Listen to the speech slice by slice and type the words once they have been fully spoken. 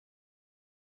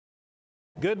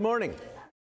Good morning.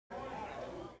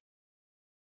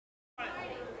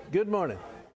 Good morning.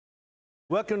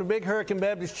 Welcome to Big Hurricane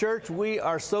Baptist Church. We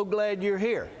are so glad you're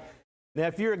here. Now,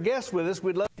 if you're a guest with us,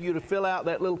 we'd love for you to fill out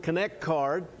that little Connect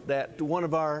card that one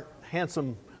of our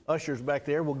handsome ushers back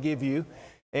there will give you,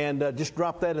 and just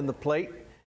drop that in the plate.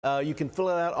 You can fill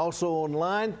it out also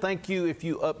online. Thank you if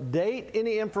you update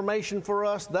any information for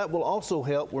us. That will also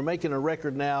help. We're making a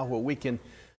record now where we can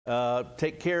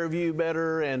take care of you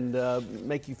better and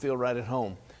make you feel right at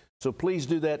home. So please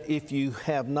do that if you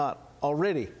have not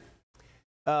already.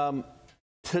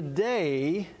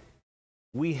 Today,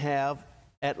 we have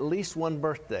at least one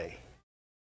birthday.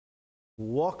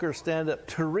 Walker, stand up.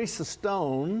 Teresa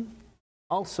Stone,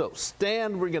 also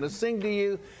stand. We're going to sing to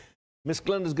you. Miss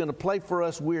Glenda's going to play for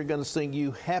us. We're going to sing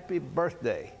you happy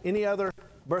birthday. Any other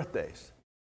birthdays?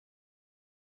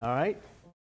 All right.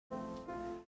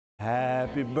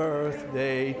 Happy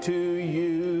birthday to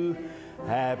you.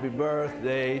 Happy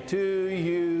birthday to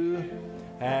you.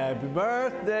 Happy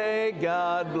birthday,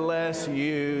 God bless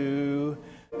you.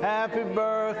 Happy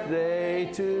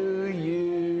birthday to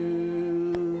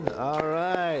you. All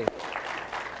right.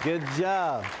 Good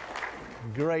job.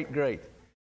 Great, great.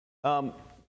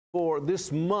 For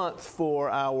this month, for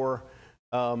our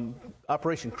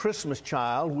Operation Christmas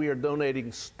Child, we are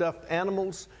donating stuffed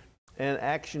animals and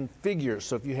action figures.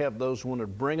 So if you have those, want to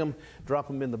bring them, drop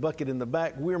them in the bucket in the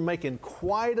back. We're making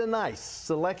quite a nice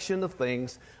selection of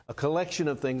things, a collection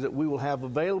of things that we will have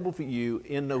available for you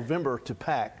in November to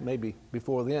pack, maybe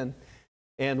before then.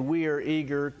 And we are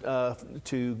eager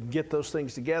to get those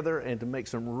things together and to make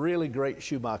some really great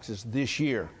shoe boxes this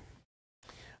year.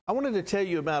 I wanted to tell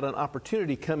you about an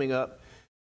opportunity coming up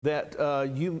that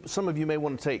some of you may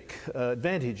want to take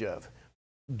advantage of.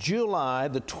 July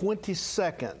the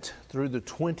 22nd through the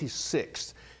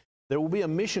 26th, there will be a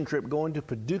mission trip going to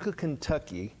Paducah,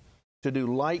 Kentucky to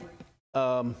do light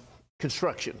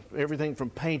construction, everything from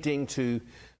painting to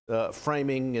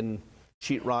framing and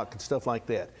sheetrock and stuff like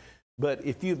that. But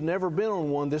if you've never been on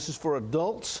one, this is for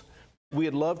adults.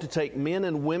 We'd love to take men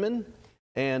and women,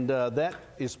 and that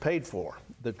is paid for.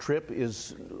 The trip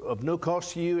is of no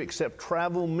cost to you except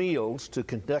travel meals to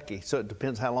Kentucky. So it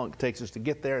depends how long it takes us to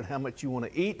get there and how much you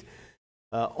want to eat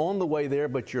on the way there.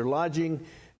 But your lodging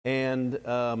and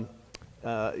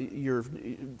your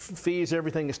fees,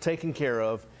 everything is taken care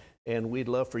of. And we'd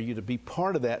love for you to be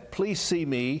part of that. Please see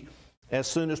me as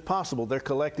soon as possible. They're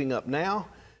collecting up now.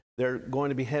 They're going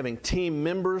to be having team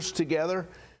members together.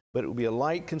 But it will be a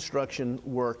light construction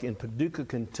work in Paducah,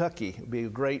 Kentucky. It will be a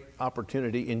great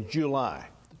opportunity in July,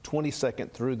 the 22nd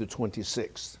through the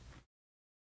 26th.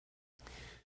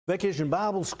 Vacation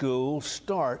Bible School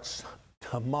starts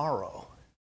tomorrow.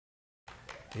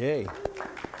 Yay.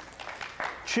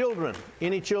 Children,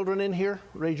 any children in here?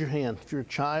 Raise your hand if you're a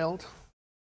child.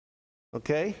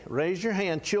 Okay, raise your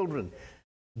hand, children.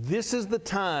 This is the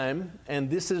time and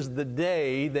this is the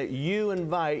day that you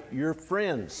invite your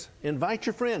friends. Invite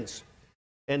your friends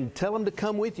and tell them to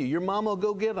come with you. Your mom will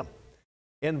go get them.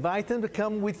 Invite them to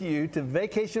come with you to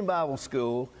Vacation Bible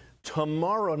School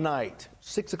tomorrow night,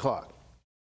 6 o'clock.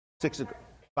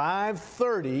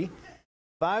 5:30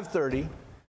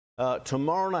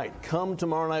 tomorrow night. Come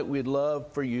tomorrow night. We'd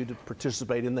love for you to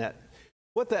participate in that.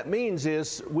 What that means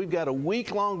is we've got a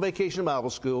week-long Vacation Bible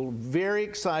School, very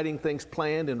exciting things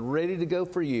planned and ready to go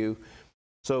for you.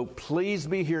 So please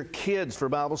be here, kids, for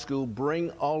Bible school.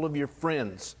 Bring all of your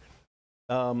friends.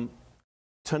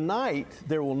 Tonight,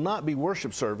 there will not be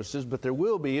worship services, but there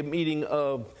will be a meeting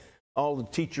of all the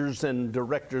teachers and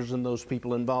directors and those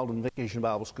people involved in Vacation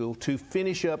Bible School to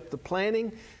finish up the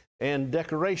planning and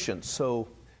decorations. So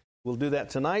we'll do that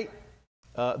tonight.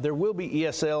 There will be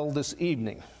ESL this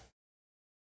evening.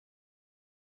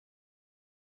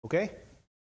 Okay?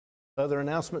 Other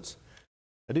announcements?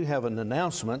 I do have an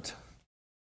announcement.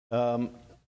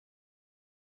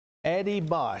 Addie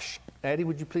Bosch. Addie,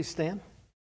 would you please stand?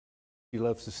 She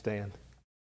loves to stand.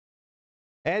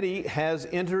 Addie has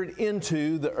entered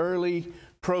into the early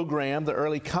program, the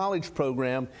early college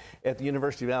program at the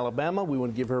University of Alabama. We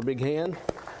want to give her a big hand.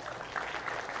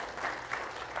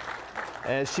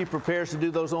 As she prepares to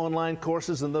do those online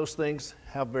courses and those things,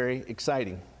 how very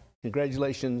exciting.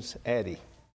 Congratulations, Addie.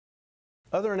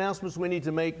 Other announcements we need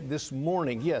to make this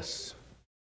morning. Yes.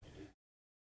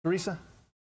 Teresa?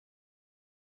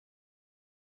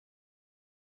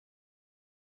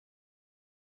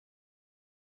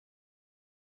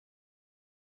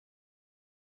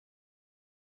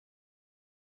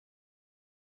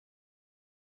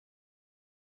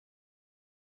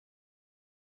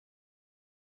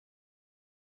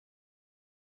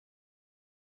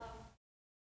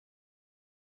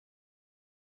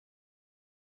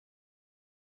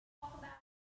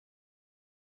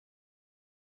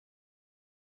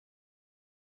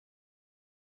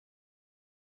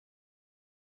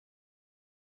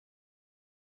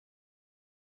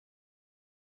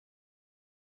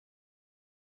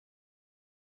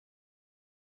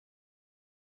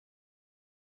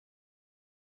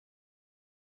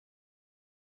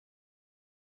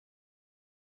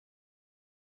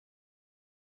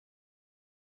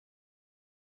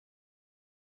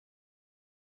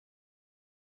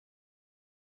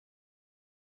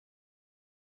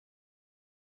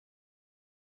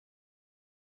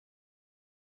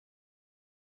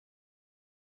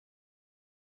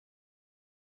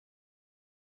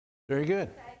 Very good.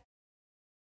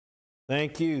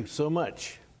 Thank you so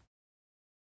much.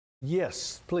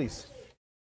 Yes, please.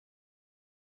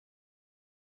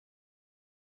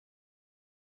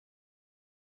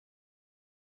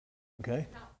 Okay.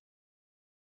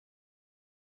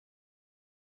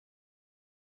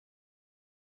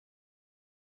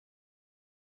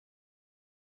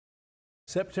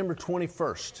 September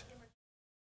 21st.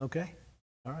 Okay.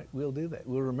 All right, we'll do that.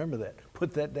 We'll remember that.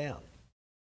 Put that down.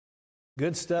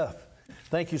 Good stuff.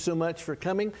 Thank you so much for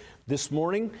coming. This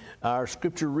morning, our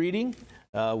scripture reading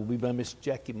will be by Miss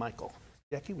Jackie Michael.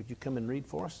 Jackie, would you come and read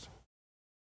for us?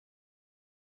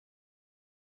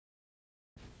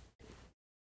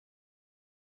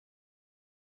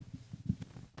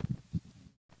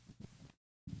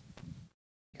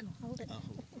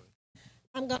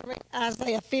 I'm going to read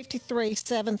Isaiah 53,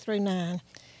 7 through 9.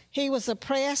 He was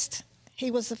oppressed, he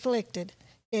was afflicted,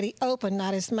 yet he opened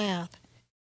not his mouth.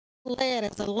 Led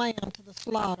as a lamb to the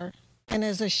slaughter, and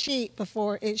as a sheep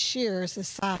before its shearers is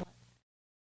silent.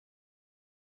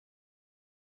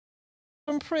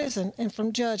 From prison and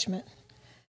from judgment,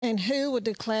 and who would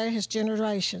declare his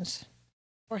generations?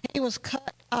 For he was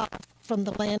cut off from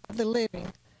the land of the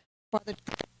living, for the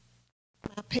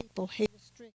my people he was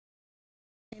stricken.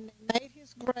 And they made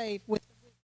his grave with the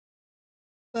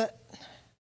wicked,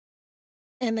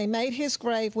 they made his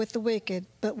grave with the wicked,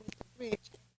 but with the rich,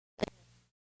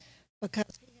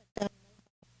 because he had done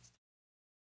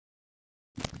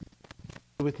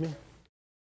no. With me?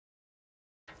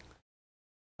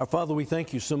 Our Father, we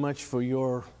thank you so much for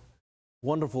your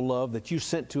wonderful love that you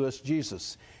sent to us,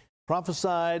 Jesus,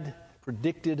 prophesied,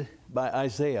 predicted by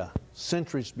Isaiah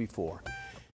centuries before.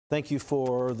 Thank you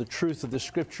for the truth of the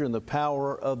Scripture and the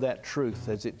power of that truth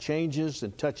as it changes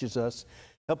and touches us.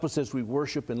 Help us as we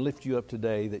worship and lift you up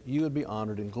today, that you would be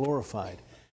honored and glorified.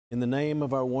 In the name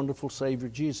of our wonderful Savior,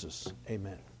 Jesus,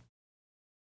 amen.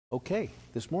 Okay,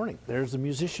 this morning, there's the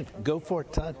musician. Go for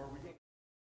it, Todd.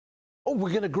 Oh,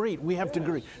 we're going to greet. We have to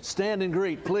greet. Stand and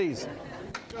greet, please.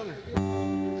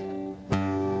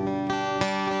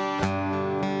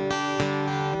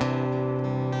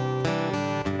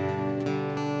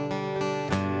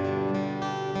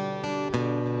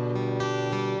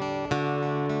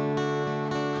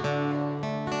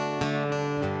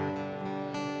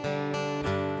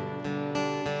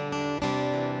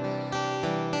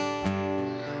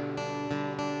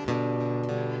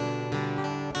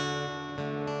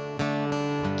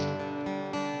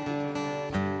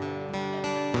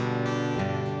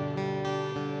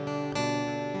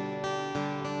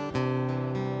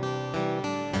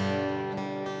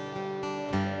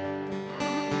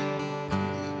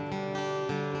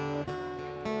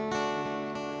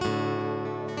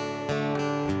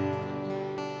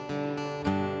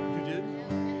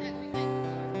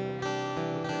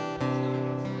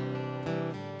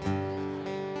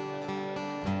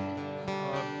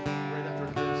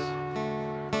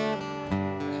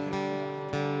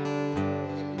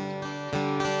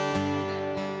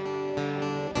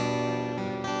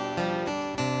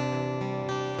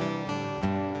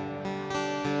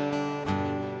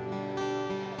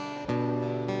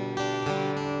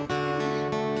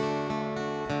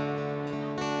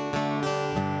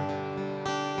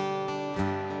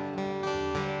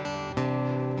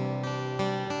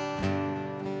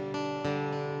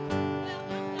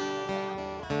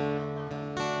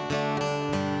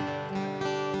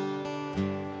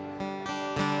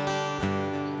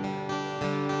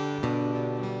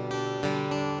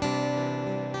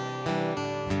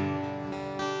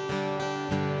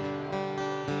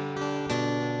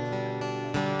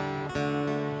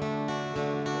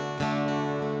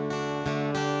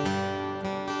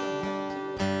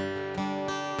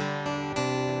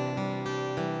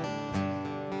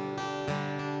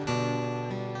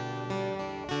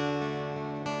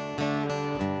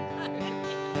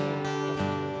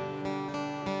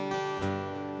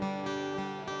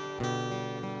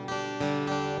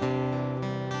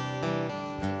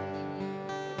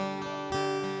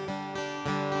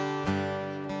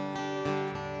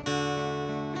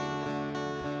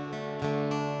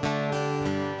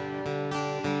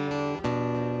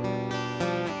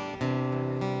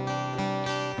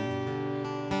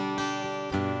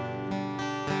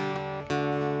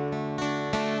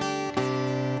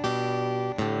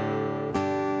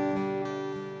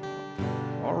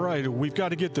 We've got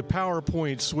to get the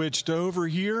PowerPoint switched over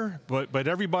here, but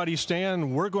everybody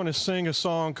stand. We're going to sing a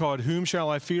song called Whom Shall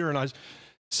I Fear? And I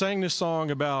sang this song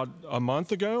about a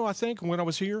month ago, I think, when I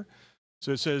was here.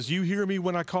 So it says, you hear me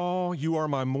when I call, you are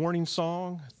my morning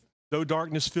song. Though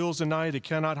darkness fills the night, it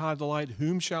cannot hide the light.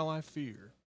 Whom shall I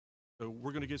fear? So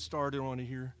we're going to get started on it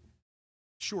here.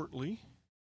 shortly.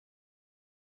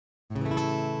 Here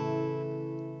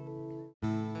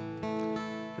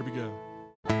we go.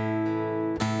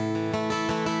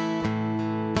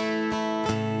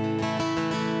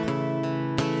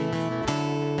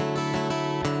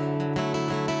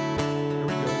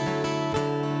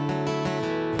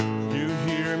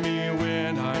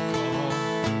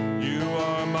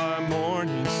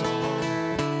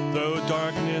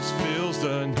 Fills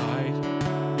the night,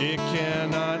 it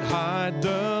cannot hide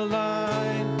the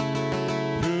light.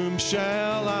 Whom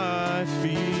shall I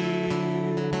fear?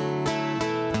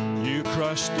 You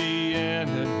crush the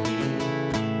enemy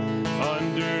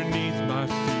underneath my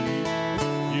feet.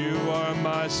 You are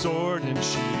my sword and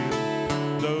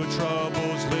shield, though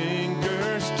troubles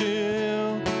linger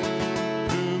still.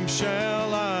 Whom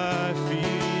shall I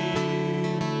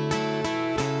fear?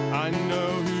 I know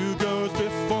who goes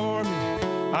before me,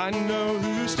 I know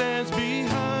who stands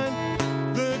behind.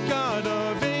 The God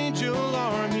of angel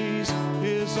armies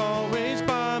is always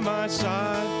by my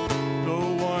side. The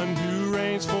one who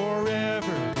reigns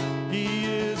forever, he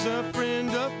is a friend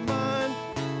of mine.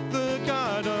 The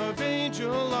God of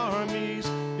angel armies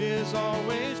is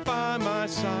always by my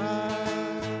side.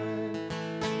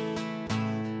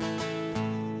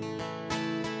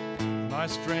 My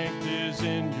strength is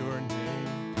in your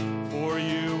name, for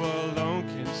you alone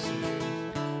can save.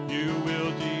 You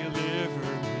will deliver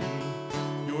me,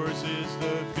 yours is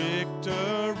the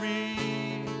victory.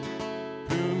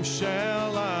 Whom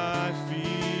shall I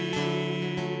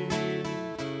fear?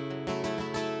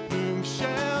 Whom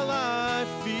shall I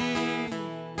fear?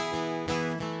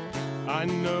 I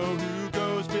know who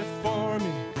goes before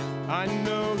me, I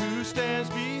know who stands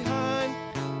behind.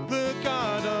 The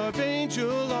God of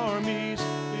angel armies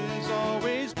is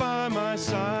always by my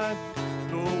side.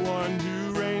 The one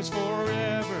who reigns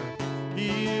forever,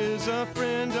 he is a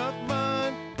friend of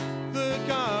mine. The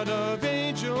God of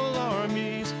angel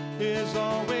armies is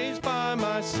always by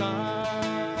my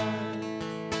side.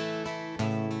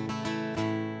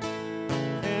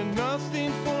 And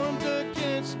nothing formed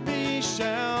against me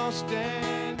shall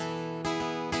stand.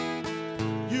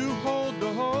 You hold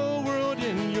the whole world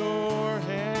in your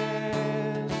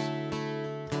hands.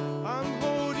 I'm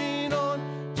holding on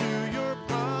to your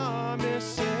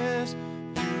promises.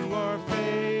 You are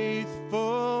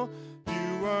faithful,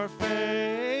 you are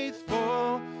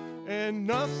faithful, and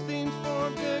nothing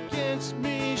formed against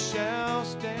me shall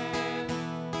stand.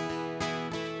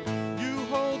 You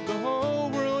hold the whole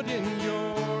world in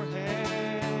your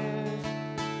hands.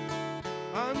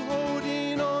 I'm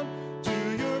holding on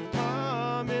to your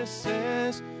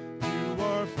promises. You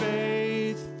are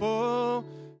faithful,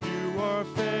 you are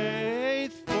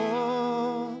faithful.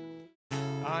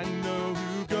 I know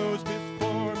who goes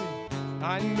before me,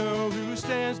 I know who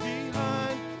stands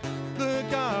behind. The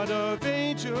God of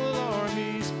angel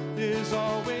armies is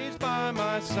always by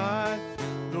my side.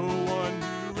 The one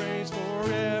who reigns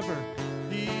forever,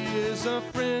 he is a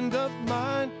friend of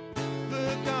mine.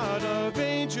 The God of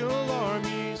angel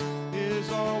armies is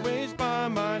always by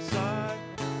my side.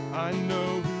 I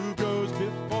know who goes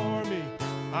before me,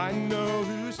 I know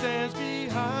who stands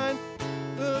behind.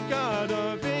 The God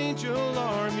of angel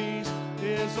armies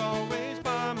is always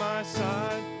by my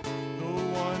side. The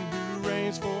one who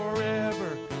reigns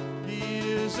forever, he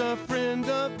is a friend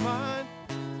of mine.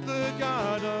 The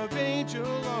God of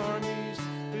angel armies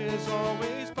is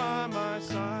always by my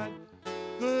side.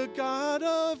 The God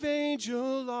of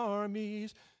angel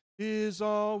armies is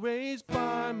always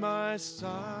by my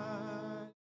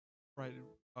side. Right.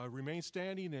 Remain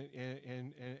standing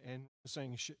and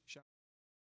sing. Shout.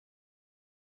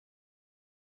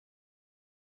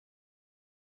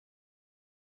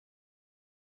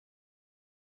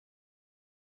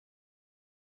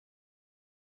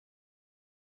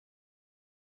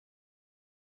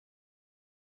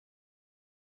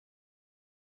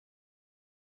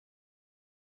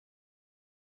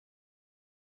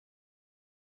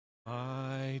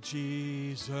 My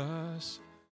Jesus,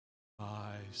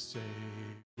 my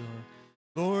Savior,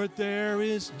 Lord, there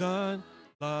is none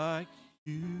like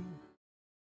you.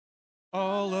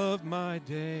 All of my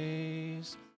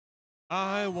days,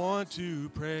 I want to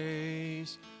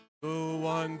praise the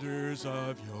wonders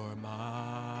of your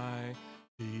mighty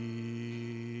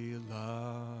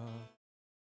love.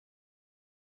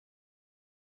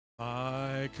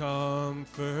 My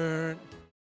comfort,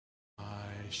 my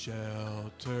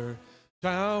shelter,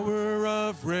 tower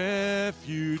of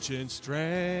refuge and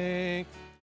strength.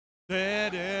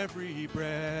 Let every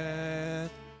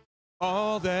breath,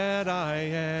 all that I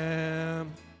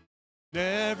am,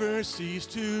 never cease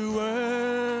to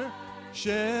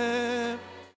worship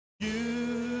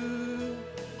you.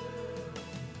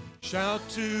 Shout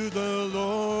to the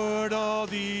Lord, all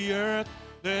the earth,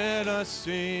 let us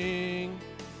sing.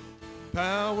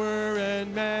 Power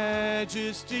and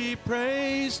majesty,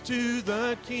 praise to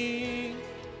the King.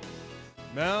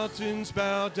 Mountains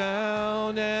bow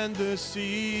down and the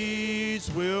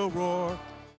seas will roar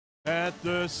at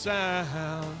the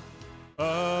sound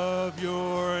of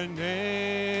your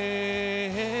name.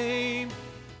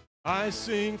 I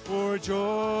sing for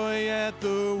joy at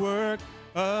the work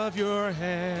of your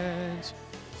hands.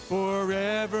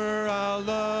 Forever I'll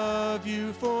love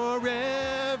you,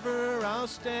 forever I'll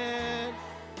stand.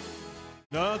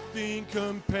 Nothing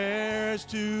compares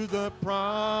to the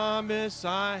promise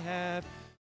I have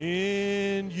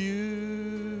in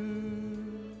you.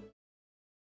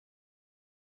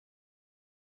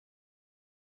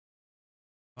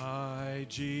 My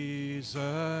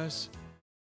Jesus,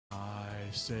 my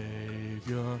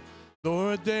Savior,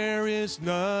 Lord, there is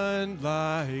none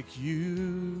like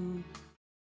you.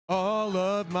 All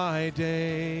of my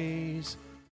days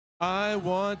I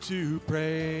want to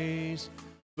praise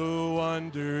the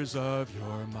wonders of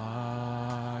your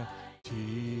mighty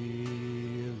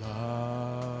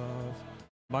love.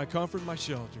 My comfort, my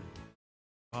shelter,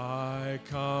 my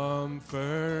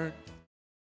comfort,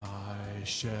 my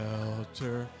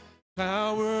shelter,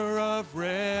 tower of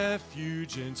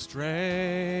refuge and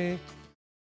strength.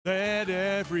 Let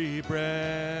every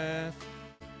breath,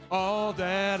 all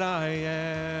that I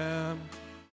am,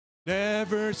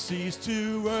 never cease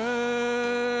to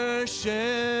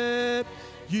worship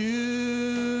you.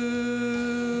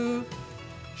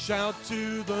 Shout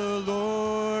to the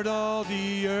Lord, all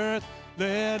the earth,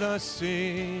 let us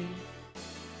sing.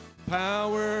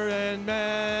 Power and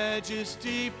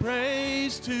majesty,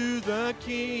 praise to the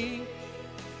King.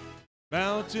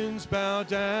 Mountains bow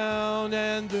down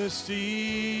and the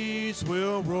seas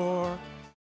will roar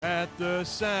at the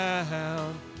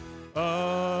sound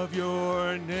of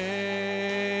your name.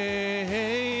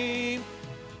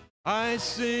 I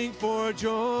sing for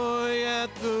joy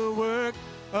at the work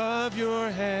of your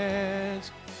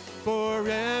hands.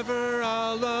 Forever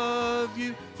I'll love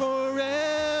you,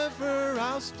 forever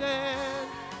I'll stand.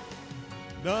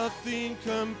 Nothing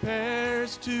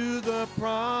compares to the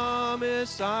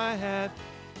promise I have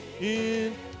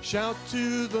in. Shout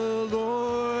to the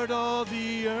Lord, all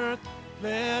the earth,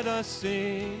 let us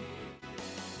sing.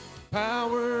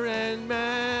 Power and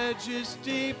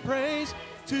majesty, praise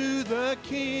to the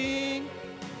King.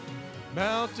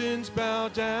 Mountains bow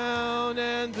down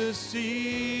and the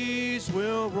seas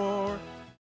will roar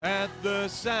at the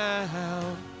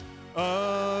sound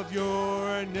of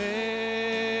your name.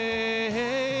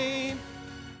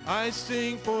 I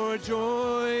sing for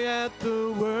joy at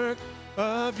the work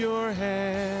of your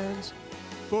hands.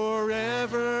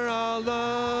 Forever I'll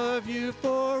love you,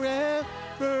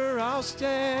 forever I'll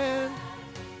stand.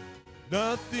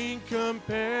 Nothing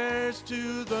compares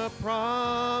to the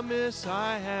promise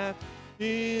I have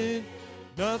in.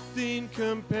 Nothing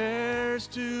compares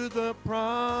to the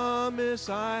promise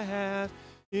I have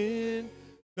in.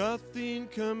 Nothing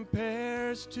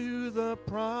compares to the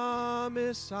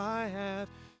promise I have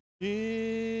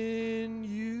in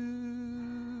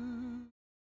you.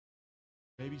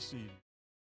 Maybe seated.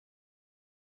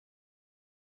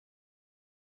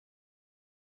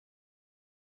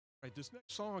 Right, this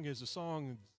next song is a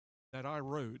song that I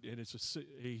wrote, and it's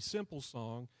a simple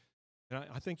song, and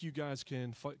I think you guys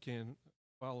can follow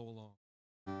along.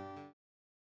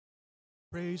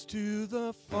 Praise to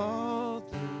the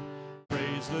Father,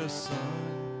 praise the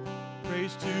Son,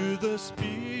 praise to the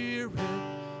Spirit,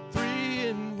 three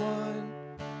in one.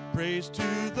 Praise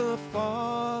to the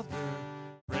Father,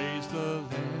 praise the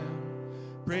Lamb,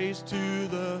 praise to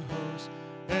the host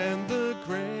and the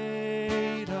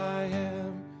great I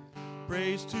am.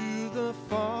 Praise to the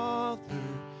Father,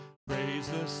 praise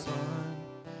the Son,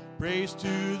 praise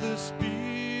to the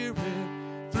Spirit,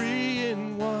 three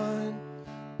in one.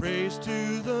 Praise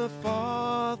to the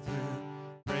Father,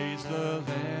 praise the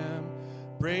Lamb,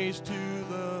 praise to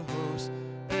the host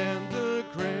and the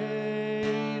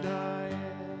great I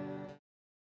am.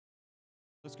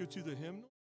 Let's go to the hymnal.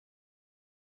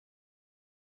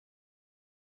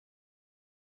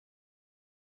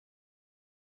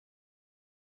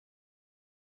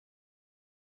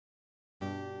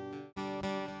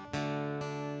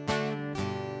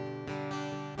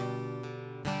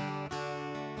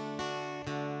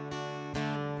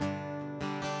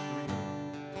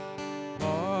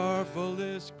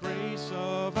 Marvelous grace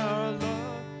of our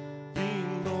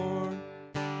loving Lord,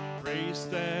 grace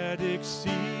that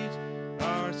exceeds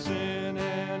our sin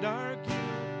and our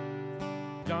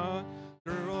guilt.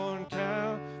 Yonder on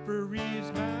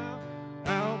Calvary's mount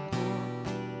outpoured,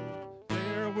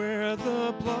 where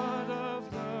the blood of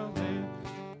the Lamb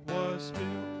was spilled.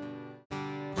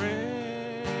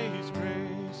 Grace,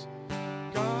 grace,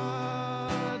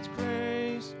 God's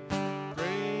grace,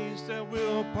 grace that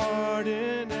will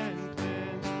pardon and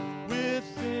cleanse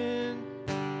within.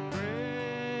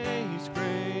 Grace,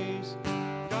 grace,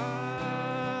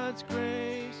 God's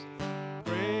grace,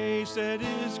 grace that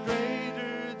is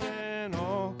greater than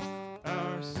all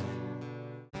our sin.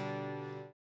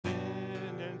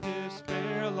 Sin and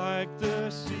despair like the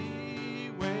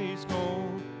sea waves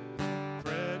cold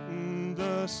threaten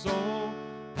the soul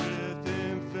with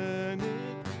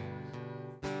infinite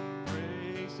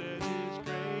grace that is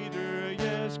greater,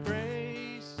 yes,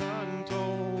 grace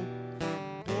untold,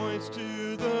 points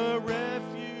to the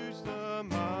refuge, the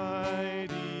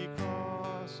mighty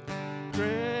cross.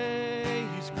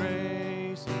 Grace,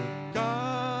 grace,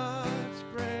 God's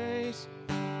grace,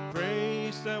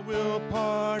 grace that will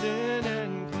pardon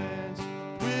and cleanse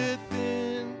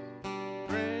within.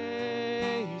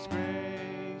 Grace,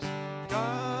 grace,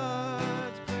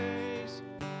 God's grace,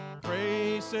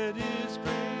 grace that is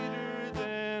greater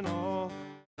than all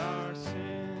our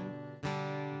sin.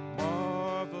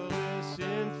 Marvelous,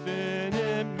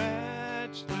 infinite,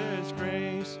 matchless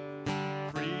grace,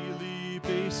 freely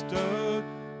bestowed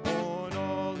on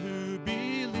all who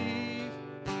believe.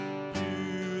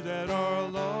 You that are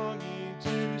longing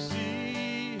to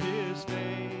see His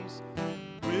face,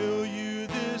 will you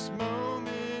this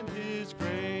moment His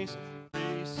grace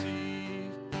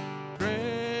receive?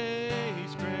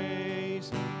 Grace,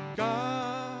 grace,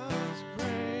 God's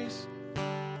grace,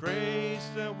 grace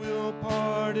that will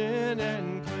pardon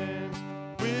and cleanse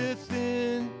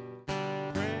within.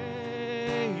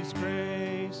 Grace,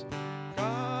 grace,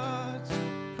 God's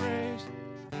grace,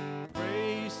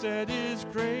 grace that is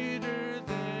greater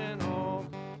than all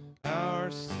our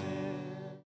sin.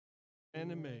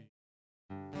 And amazed.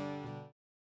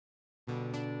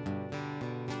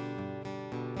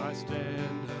 I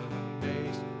stand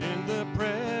amazed in the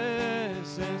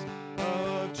presence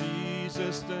of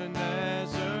Jesus the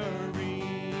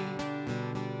Nazarene,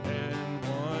 and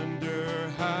wonder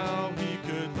how He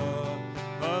could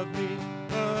love me,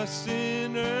 a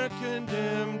sinner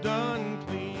condemned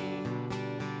unclean,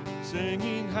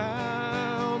 singing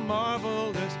how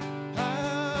marvelous,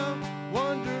 how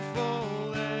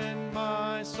wonderful, and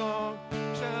my song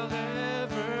shall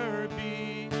ever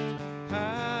be.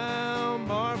 How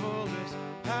marvelous,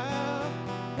 how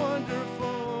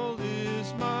wonderful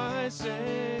is my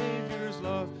Savior's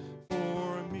love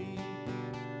for me.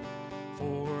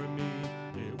 For me,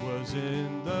 it was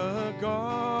in the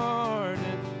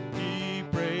garden. He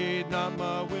prayed, not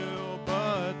my will,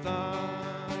 but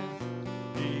thine.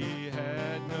 He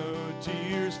had no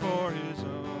tears for His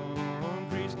own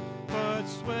griefs, but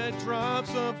sweat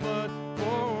drops of blood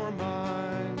for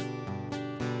mine.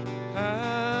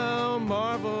 How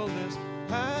marvelous,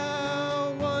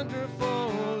 how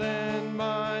wonderful, and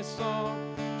my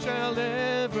song shall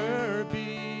ever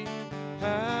be.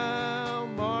 How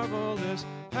marvelous,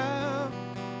 how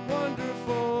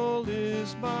wonderful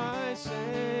is my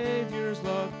Savior's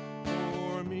love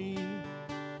for me.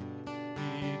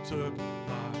 He took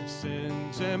my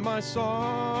sins and my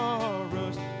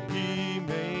sorrows, He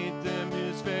made them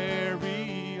His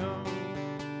very own.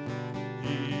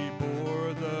 He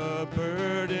bore the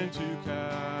burden to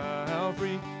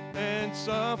Calvary and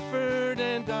suffered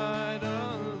and died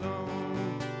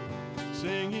alone,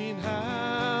 singing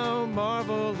how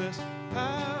marvelous,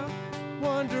 how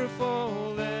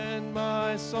wonderful, and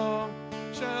my song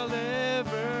shall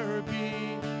ever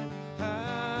be.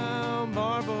 How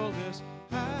marvelous,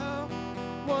 how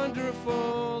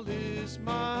wonderful is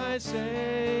my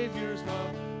Savior's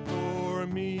love for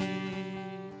me.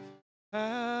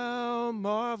 How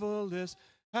marvelous,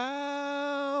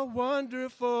 how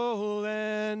wonderful,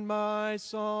 and my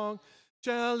song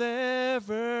shall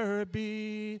ever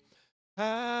be.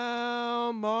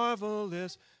 How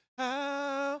marvelous,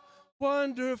 how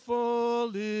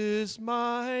wonderful is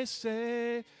my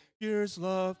Savior's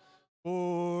love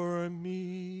for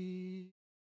me.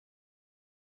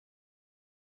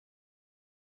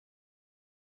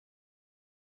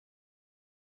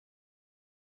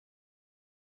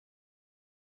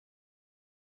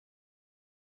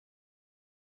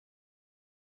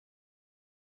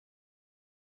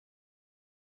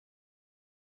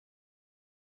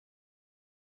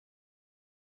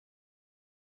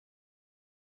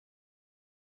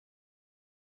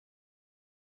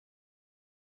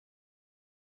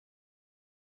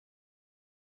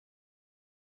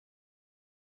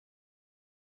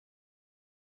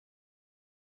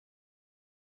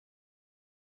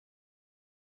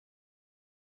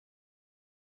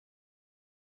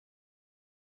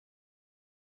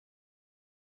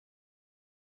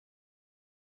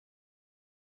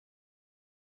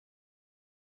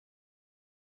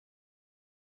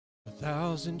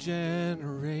 1,000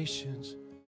 generations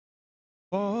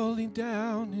falling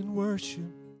down in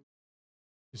worship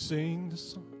to sing the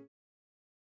song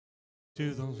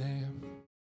to the Lamb.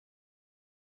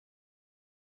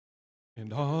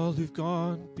 And all who've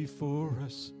gone before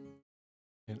us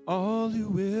and all who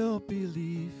will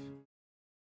believe,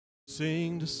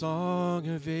 sing the song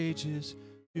of ages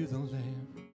to the Lamb.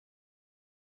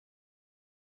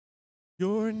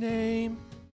 Your name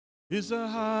is the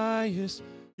highest,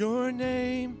 your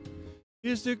name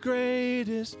is the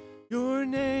greatest, your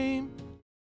name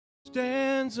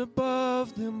stands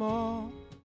above them all.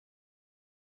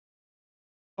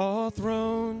 All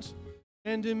thrones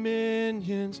and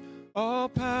dominions, all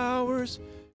powers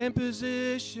and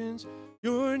positions,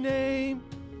 your name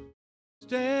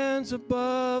stands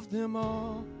above them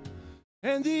all.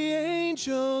 And the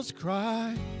angels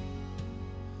cry,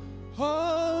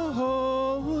 oh,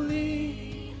 holy.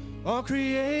 All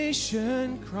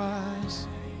creation cries,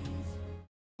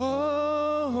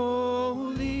 oh,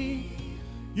 holy.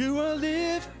 You are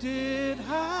lifted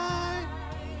high,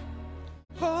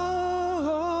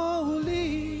 oh,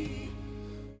 holy,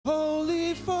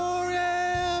 holy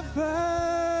forever.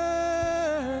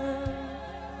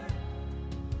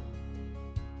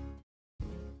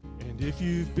 And if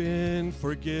you've been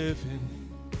forgiven,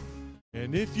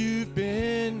 and if you've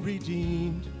been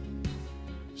redeemed,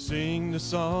 sing the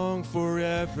song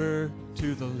forever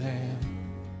to the Lamb.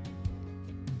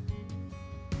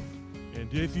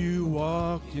 And if you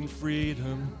walk in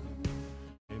freedom,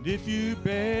 and if you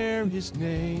bear his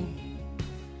name,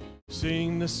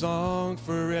 sing the song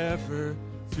forever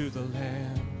to the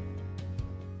Lamb.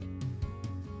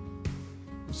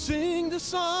 Sing the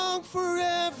song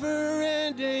forever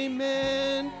and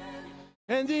amen.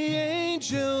 And the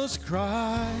angels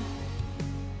cry,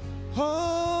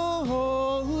 oh,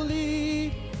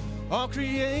 holy. All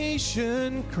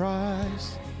creation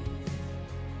cries,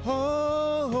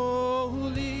 oh,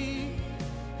 holy.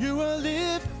 You are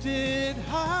lifted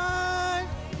high,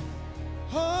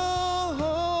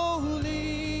 oh,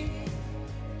 holy,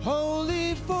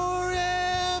 holy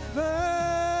forever.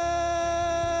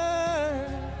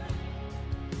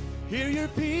 Hear your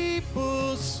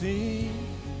people sing,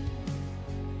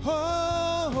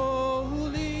 oh,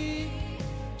 holy,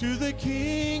 to the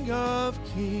King of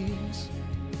Kings.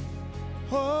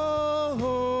 Oh,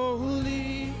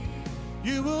 holy,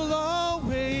 you will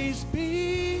always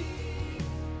be.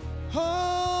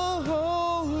 Oh,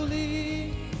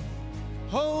 holy,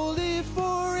 holy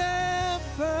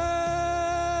forever.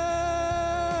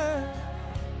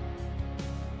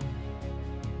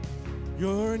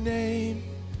 Your name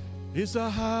is the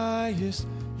highest,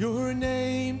 your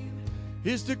name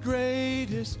is the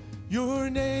greatest, your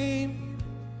name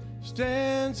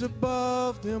stands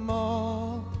above them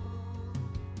all.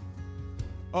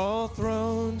 All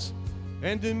thrones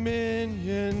and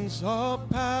dominions, all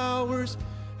powers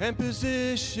and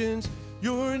positions,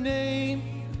 your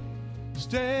name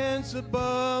stands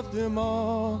above them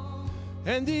all.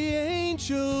 And the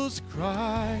angels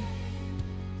cry,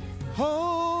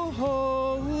 oh,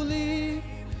 holy.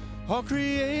 All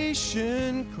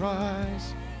creation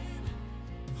cries,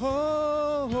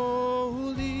 oh,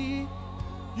 holy.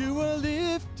 You are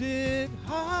lifted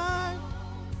high,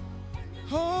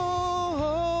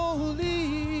 oh,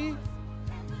 holy,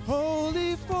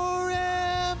 holy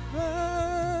forever.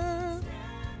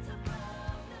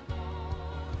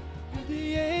 And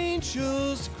the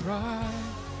angels cry,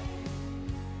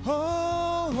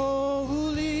 oh,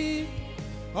 holy.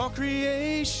 All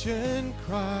creation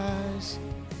cries,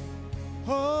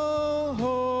 oh,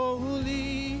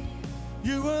 holy.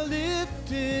 You are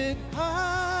lifted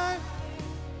high,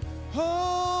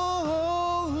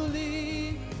 oh,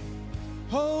 holy,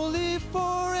 holy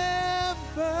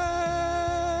forever.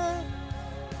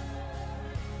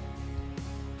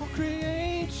 All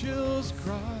creatures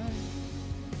cry,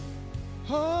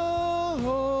 oh,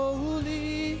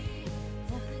 holy,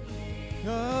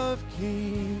 of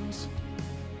kings,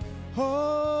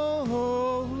 oh,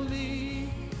 holy,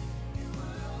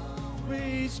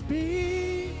 always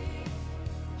be,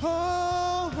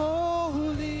 oh,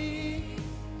 holy,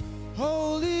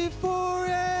 holy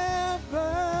forever.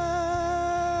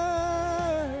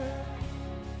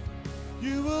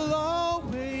 You will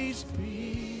always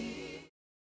be,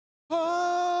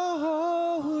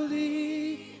 oh,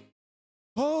 holy,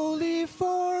 holy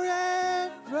forever.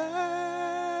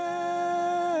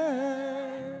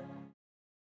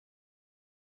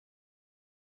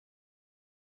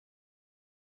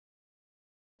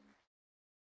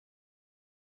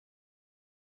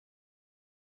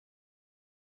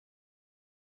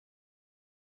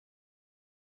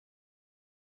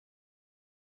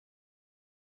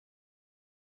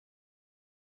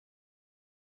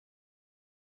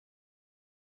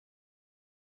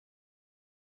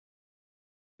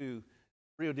 to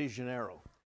Rio de Janeiro,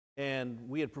 and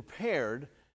we had prepared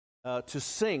to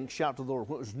sing Shout to the Lord.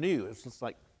 It was new. It was just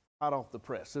like hot off the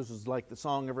press. This was like the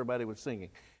song everybody was singing.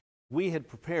 We had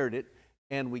prepared it,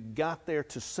 and we got there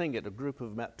to sing it, a group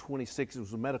of about 26. It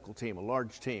was a medical team, a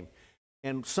large team.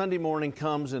 And Sunday morning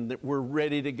comes, and we're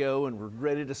ready to go, and we're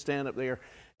ready to stand up there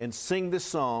and sing this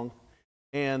song.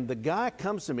 And the guy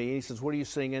comes to me, and he says, "What are you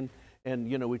singing?"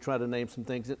 And, you know, we try to name some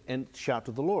things, and Shout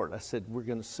to the Lord. I said, "We're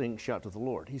going to sing Shout to the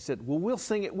Lord." He said, "Well, we'll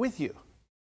sing it with you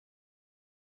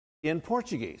in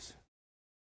Portuguese."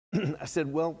 I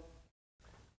said, "Well,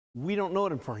 we don't know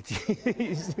it in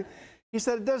Portuguese." He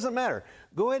said, "It doesn't matter.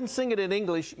 Go ahead and sing it in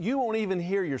English. You won't even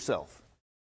hear yourself."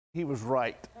 He was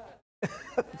right.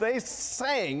 They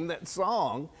sang that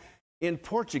song in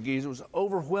Portuguese. It was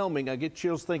overwhelming. I get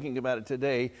chills thinking about it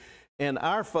today. And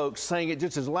our folks sang it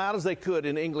just as loud as they could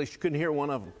in English. You couldn't hear one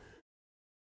of them.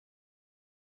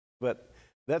 But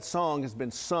that song has been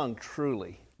sung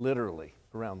truly, literally,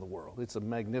 around the world. It's a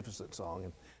magnificent song.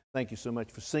 And thank you so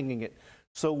much for singing it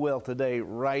so well today,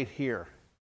 right here.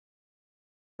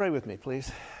 Pray with me,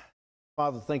 please.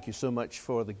 Father, thank you so much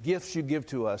for the gifts you give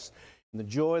to us and the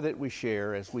joy that we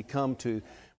share as we come to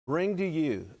bring to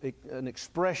you an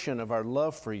expression of our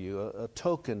love for you, a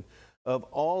token of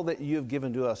all that you have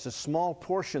given to us, a small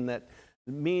portion that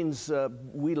means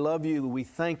we love you, we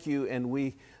thank you, and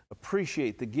we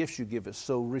appreciate the gifts you give us.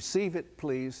 So receive it,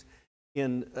 please,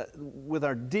 with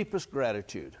our deepest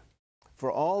gratitude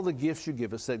for all the gifts you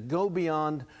give us that go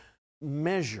beyond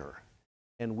measure,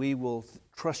 and we will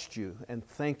trust you and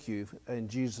thank you in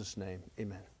Jesus' name.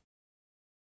 Amen.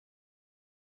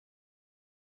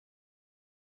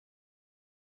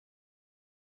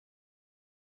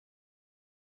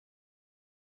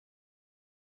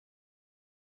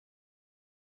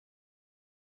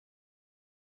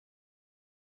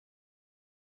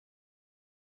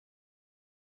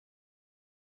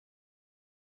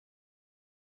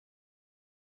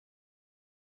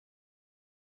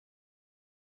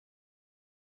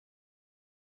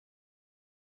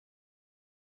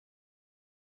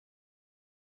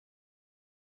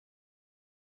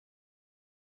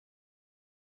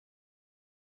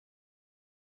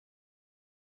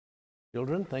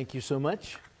 Children, thank you so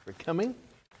much for coming,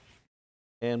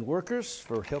 and workers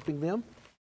for helping them.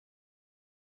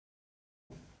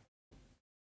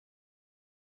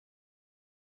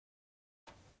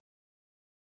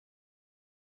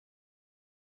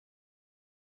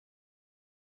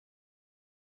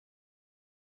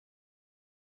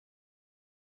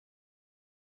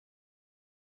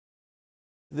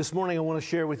 This morning I want to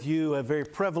share with you a very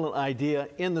prevalent idea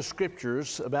in the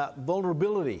Scriptures about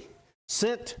vulnerability.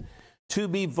 Sent to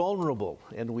be vulnerable,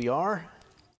 and we are,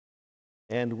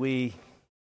 and we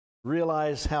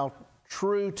realize how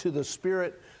true to the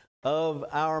spirit of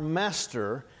our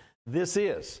Master this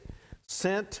is.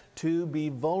 Sent to be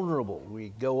vulnerable. We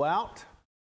go out,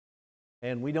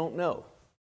 and we don't know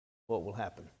what will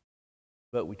happen,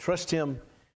 but we trust Him,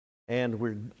 and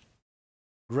we're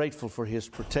grateful for His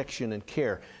protection and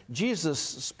care. Jesus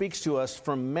speaks to us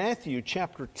from Matthew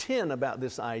chapter 10 about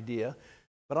this idea.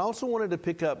 But I also wanted to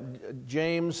pick up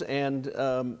James and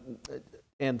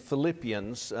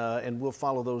Philippians, and we'll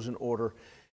follow those in order.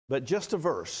 But just a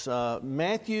verse,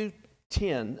 Matthew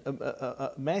 10,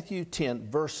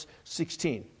 verse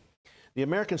 16. The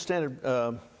American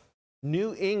Standard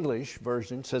New English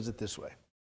Version says it this way: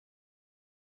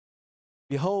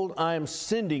 "Behold, I am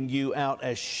sending you out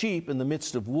as sheep in the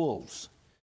midst of wolves.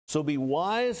 So be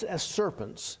wise as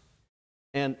serpents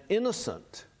and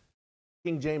innocent,"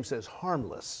 King James says,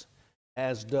 "harmless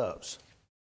as doves."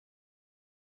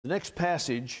 The next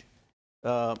passage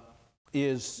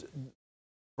is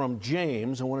from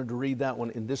James. I wanted to read that one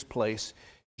in this place.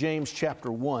 James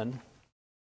chapter 1,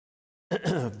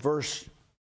 verse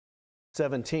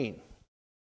 27,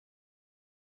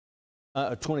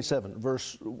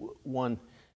 verse 1,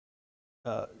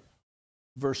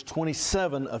 verse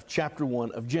 27 of chapter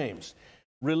 1 of James.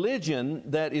 "Religion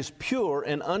that is pure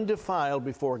and undefiled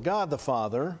before God the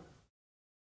Father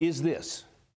is this: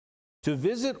 to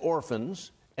visit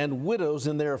orphans and widows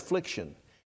in their affliction,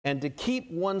 and to keep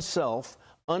oneself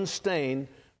unstained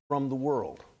from the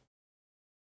world."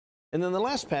 And then the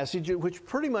last passage, which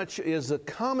pretty much is a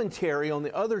commentary on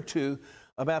the other two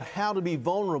about how to be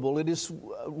vulnerable, it is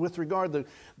with regard to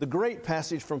the great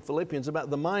passage from Philippians about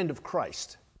the mind of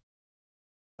Christ.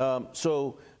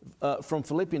 From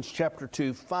Philippians chapter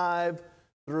 2, 5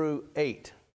 through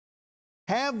 8.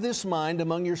 "Have this mind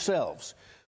among yourselves,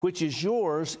 which is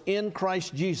yours in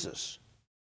Christ Jesus,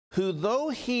 who, though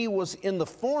he was in the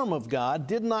form of God,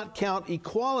 did not count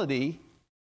equality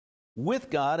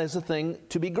with God as a thing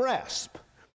to be grasped,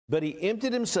 But he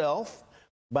emptied himself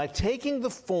by taking the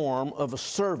form of a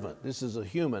servant. This is a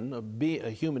human, a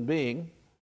human being,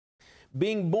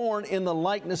 being born in the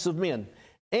likeness of men,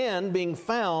 and being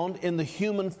found in the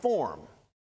human form.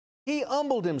 He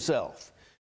humbled himself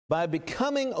by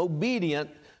becoming obedient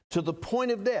to the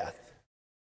point of death,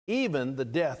 even the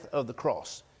death of the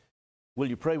cross. Will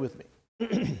you pray with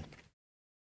me?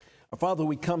 Our Father,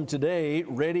 we come today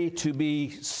ready to be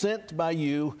sent by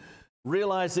you,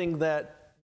 realizing that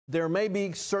there may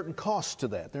be certain costs to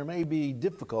that. There may be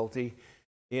difficulty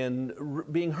in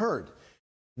being heard.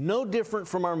 No different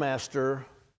from our Master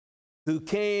who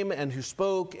came and who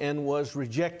spoke and was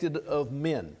rejected of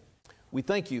men. We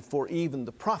thank you for even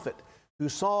the prophet who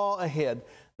saw ahead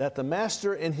that the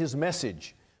Master and his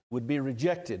message would be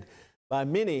rejected by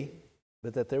many,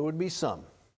 but that there would be some.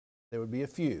 There would be a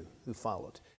few who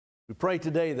followed. We pray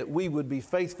today that we would be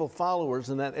faithful followers,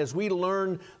 and that as we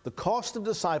learn the cost of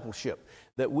discipleship,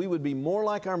 that we would be more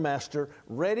like our Master,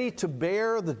 ready to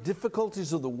bear the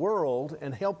difficulties of the world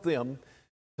and help them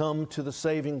come to the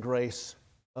saving grace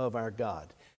of our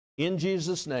God. In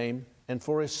Jesus' name and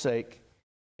for his sake,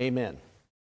 amen.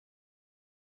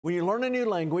 When you learn a new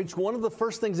language, one of the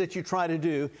first things that you try to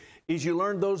do is you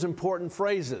learn those important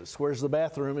phrases. Where's the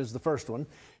bathroom is the first one.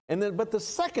 But the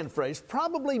second phrase,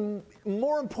 probably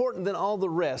more important than all the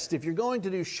rest, if you're going to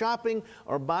do shopping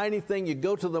or buy anything, you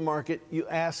go to the market, you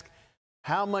ask,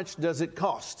 how much does it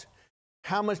cost?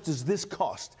 How much does this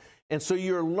cost? And so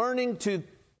you're learning to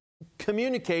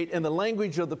communicate in the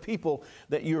language of the people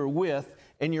that you're with,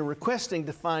 and you're requesting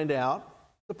to find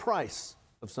out the price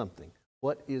of something.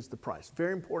 What is the price?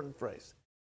 Very important phrase.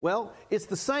 Well, it's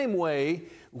the same way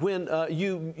when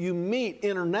you meet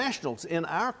internationals in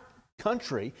our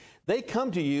country. They come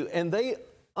to you and they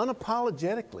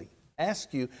unapologetically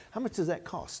ask you, how much does that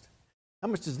cost? How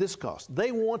much does this cost?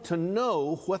 They want to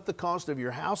know what the cost of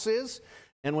your house is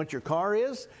and what your car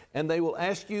is, and they will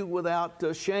ask you without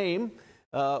shame,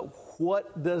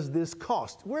 what does this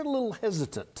cost? We're a little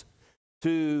hesitant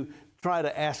to try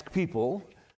to ask people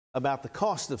about the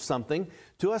cost of something.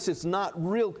 To us, it's not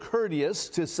real courteous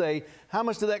to say, how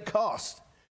much did that cost?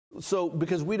 So,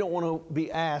 because we don't want to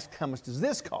be asked, how much does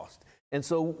this cost? And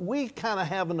so we kind of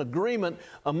have an agreement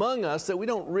among us that we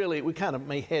kind of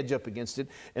may hedge up against it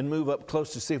and move up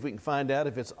close to see if we can find out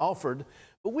if it's offered.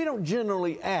 But we don't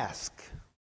generally ask,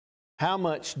 how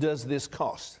much does this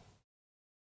cost?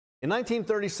 In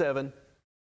 1937,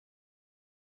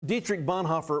 Dietrich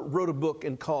Bonhoeffer wrote a book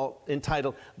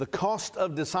entitled The Cost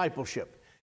of Discipleship.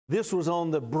 This was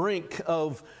on the brink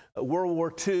of World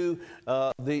War II.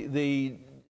 The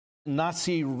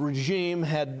Nazi regime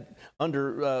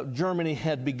under Germany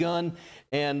had begun,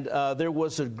 and there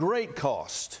was a great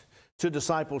cost to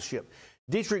discipleship.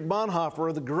 Dietrich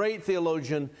Bonhoeffer, the great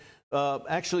theologian,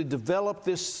 actually developed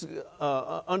this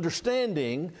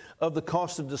understanding of the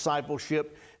cost of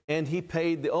discipleship, and he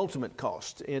paid the ultimate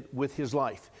cost with his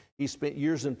life. He spent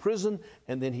years in prison,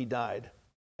 and then he died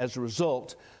as a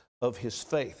result of his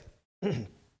faith.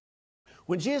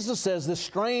 When Jesus says this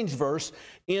strange verse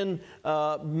in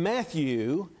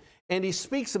Matthew, and he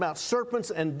speaks about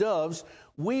serpents and doves,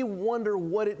 we wonder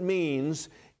what it means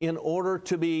in order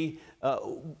to be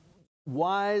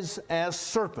wise as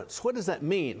serpents. What does that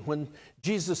mean when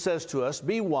Jesus says to us,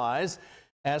 be wise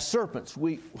as serpents?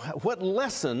 What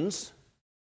lessons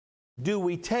do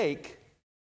we take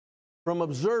from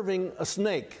observing a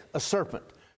snake, a serpent?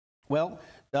 Well,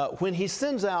 when he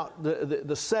sends out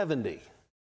the 70,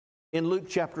 in Luke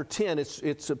chapter 10,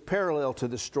 it's a parallel to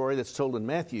this story that's told in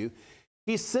Matthew.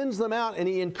 He sends them out and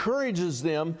he encourages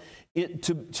them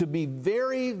to be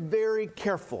very, very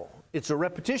careful. It's a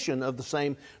repetition of the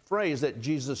same phrase that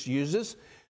Jesus uses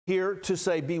here to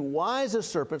say, be wise as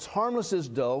serpents, harmless as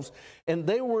doves, and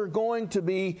they were going to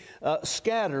be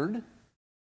scattered.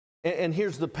 And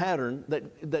here's the pattern,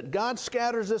 that God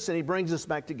scatters us and he brings us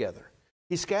back together.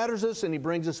 He scatters us and he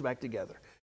brings us back together.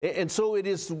 And so it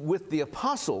is with the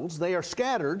apostles. They are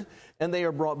scattered and they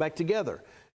are brought back together.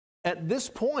 At this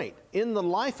point in the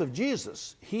life of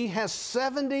Jesus, he has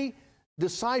 70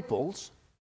 disciples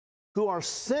who are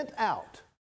sent out,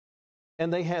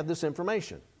 and they have this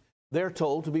information. They're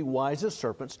told to be wise as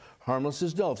serpents, harmless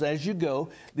as doves. As you go,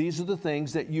 these are the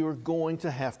things that you're going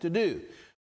to have to do.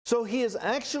 So he is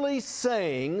actually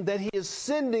saying that he is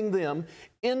sending them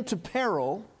into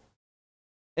peril,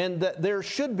 and that there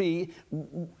should be,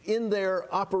 in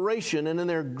their operation and in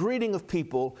their greeting of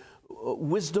people,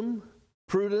 wisdom,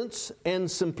 prudence, and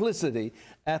simplicity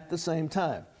at the same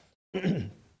time.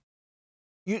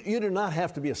 You do not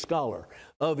have to be a scholar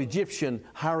of Egyptian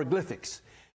hieroglyphics.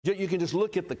 You can just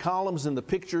look at the columns and the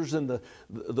pictures and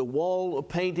the wall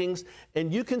paintings,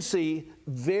 and you can see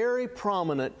very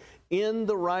prominent in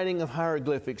the writing of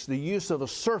hieroglyphics the use of a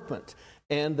serpent,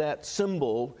 and that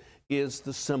symbol is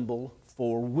the symbol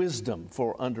for wisdom,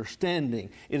 for understanding.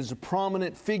 It is a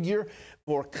prominent figure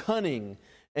for cunning,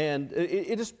 and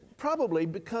it is probably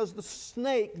because the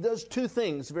snake does two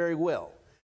things very well.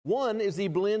 One is he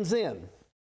blends in.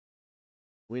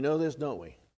 We know this, don't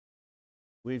we?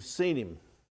 We've seen him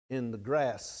in the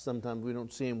grass. Sometimes we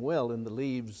don't see him well in the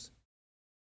leaves.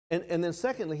 And then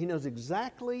secondly, he knows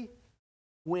exactly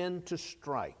when to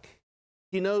strike.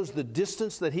 He knows the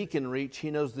distance that he can reach.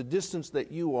 He knows the distance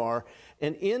that you are.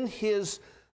 And in his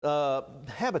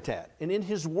habitat and in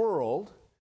his world,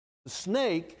 the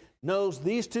snake knows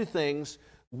these two things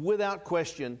without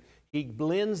question. He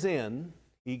blends in.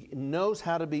 He knows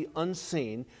how to be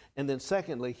unseen. And then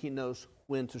secondly, he knows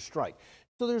when to strike.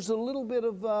 So there's a little bit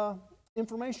of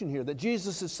information here that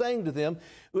Jesus is saying to them.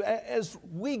 As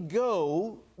we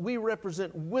go, we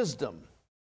represent wisdom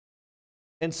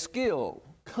and skill,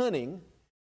 cunning,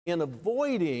 in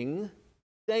avoiding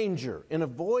danger, in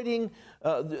avoiding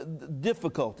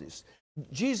difficulties.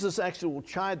 Jesus actually will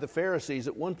chide the Pharisees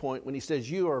at one point when he says,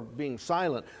 you are being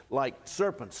silent like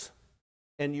serpents,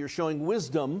 and you're showing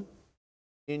wisdom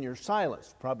in your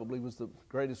silence. Probably was the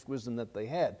greatest wisdom that they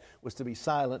had, was to be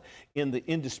silent in the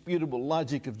indisputable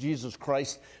logic of Jesus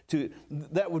Christ.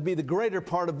 That would be the greater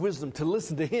part of wisdom, to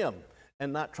listen to him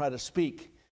and not try to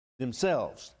speak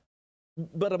themselves.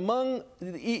 But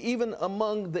even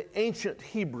among the ancient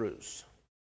Hebrews,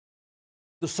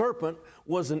 the serpent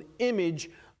was an image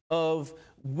of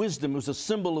wisdom. It was a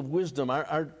symbol of wisdom.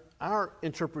 Our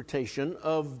interpretation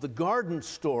of the garden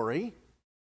story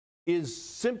is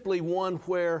simply one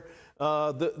where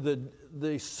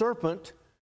the serpent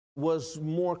was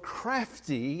more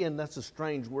crafty, and that's a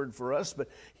strange word for us, but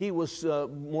he was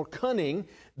more cunning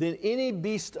than any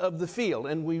beast of the field.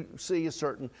 And we see a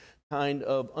certain kind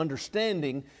of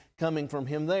understanding coming from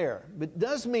him there. But it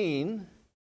does mean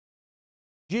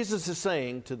Jesus is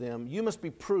saying to them, you must be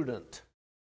prudent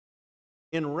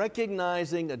in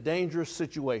recognizing a dangerous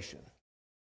situation.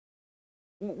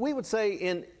 We would say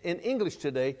in English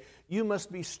today, you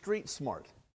must be street smart.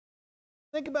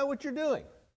 Think about what you're doing.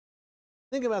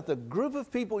 Think about the group of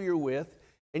people you're with,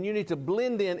 and you need to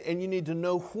blend in, and you need to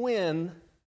know when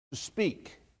to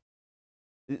speak.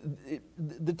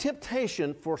 The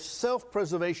temptation for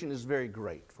self-preservation is very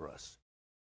great for us.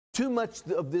 Too much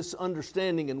of this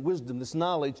understanding and wisdom, this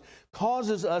knowledge,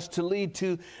 causes us to lead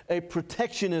to a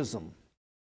protectionism.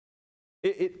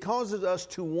 It causes us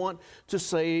to want to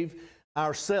save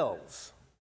ourselves.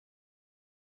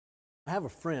 I have a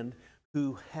friend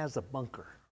who has a bunker.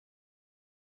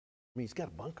 I mean, he's got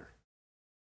a bunker.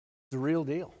 It's the real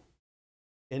deal.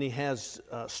 And he has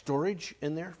storage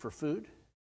in there for food.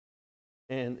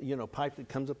 And, a pipe that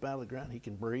comes up out of the ground. He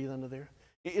can breathe under there.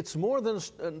 It's more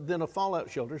than a fallout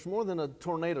shelter. It's more than a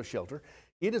tornado shelter.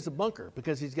 It is a bunker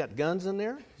because he's got guns in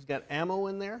there. He's got ammo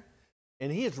in there.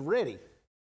 And he is ready.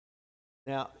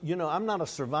 Now, I'm not a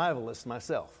survivalist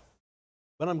myself.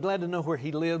 But I'm glad to know where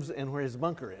he lives and where his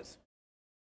bunker is.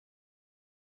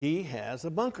 He has a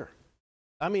bunker.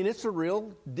 I mean, it's a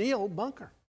real deal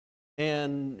bunker.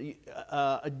 And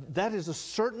that is a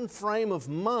certain frame of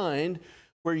mind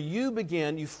where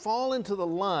you fall into the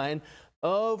line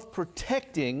of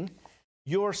protecting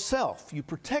yourself. You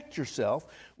protect yourself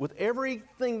with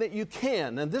everything that you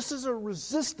can. And this is a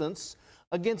resistance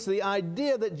against the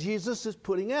idea that Jesus is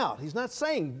putting out. He's not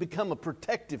saying become a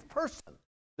protective person.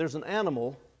 There's an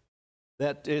animal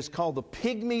that is called the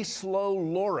pygmy slow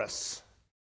loris.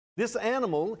 This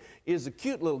animal is a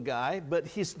cute little guy, but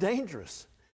he's dangerous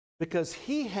because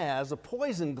he has a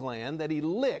poison gland that he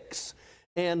licks,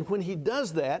 and when he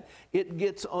does that, it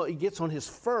gets on his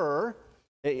fur.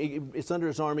 It's under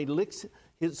his arm. He licks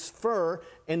his fur,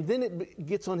 and then it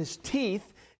gets on his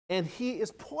teeth, and he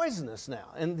is poisonous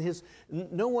now. And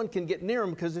no one can get near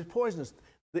him because he's poisonous.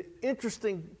 The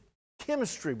interesting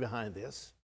chemistry behind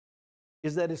this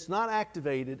is that it's not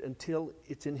activated until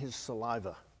it's in his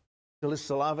saliva. Until his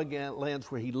saliva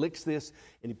lands where he licks this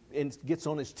and it gets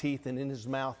on his teeth and in his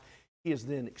mouth. He is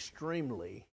then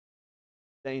extremely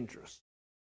dangerous.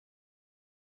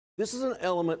 This is an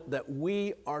element that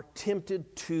we are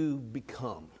tempted to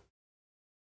become.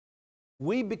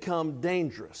 We become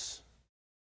dangerous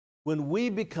when we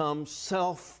become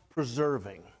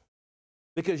self-preserving,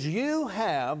 because you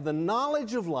have the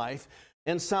knowledge of life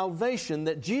and salvation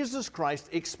that Jesus Christ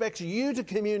expects you to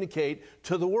communicate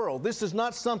to the world. This is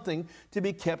not something to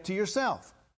be kept to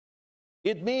yourself.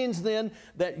 It means then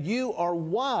that you are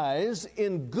wise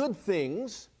in good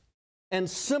things and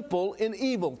simple in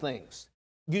evil things.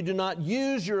 You do not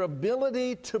use your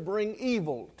ability to bring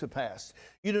evil to pass.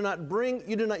 You do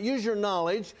not use your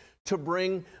knowledge to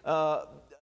bring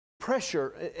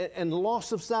pressure and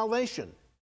loss of salvation.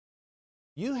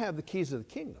 You have the keys of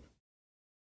the kingdom.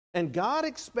 And God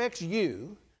expects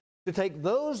you to take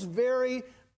those very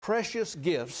precious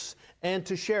gifts and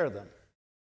to share them.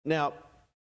 Now,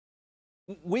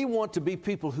 we want to be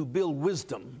people who build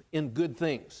wisdom in good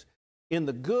things, in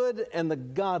the good and the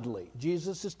godly.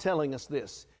 Jesus is telling us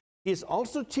this. He is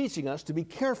also teaching us to be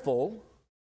careful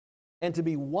and to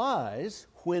be wise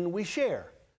when we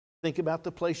share. Think about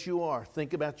the place you are.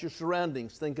 Think about your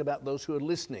surroundings. Think about those who are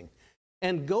listening.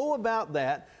 And go about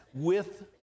that with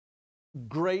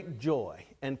great joy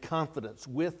and confidence,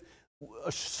 with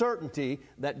a certainty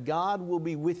that God will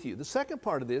be with you. The second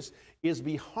part of this is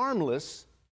be harmless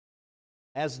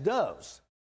as doves.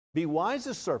 Be wise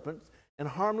as serpents and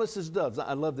harmless as doves.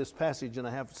 I love this passage, and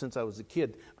I have since I was a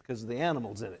kid because of the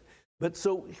animals in it. But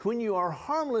so when you are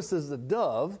harmless as a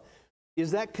dove,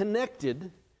 is that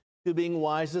connected to being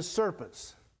wise as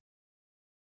serpents?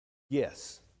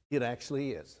 Yes, it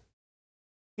actually is.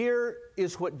 Here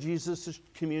is what Jesus is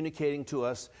communicating to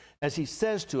us as he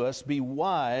says to us, be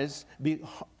wise, be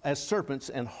as serpents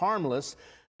and harmless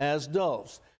as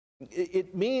doves.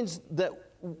 It means that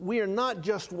we are not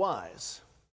just wise.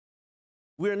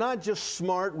 We are not just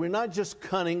smart. We're not just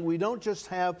cunning. We don't just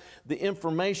have the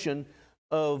information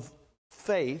of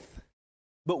faith,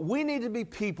 but we need to be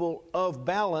people of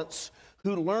balance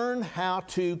who learn how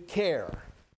to care.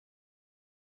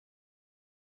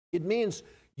 It means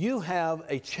you have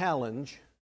a challenge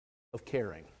of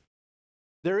caring.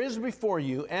 There is before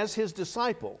you, as his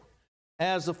disciple,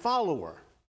 as a follower,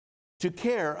 to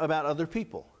care about other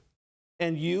people.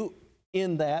 And you,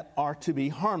 in that, are to be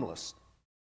harmless.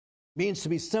 It means to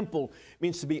be simple. It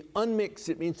means to be unmixed.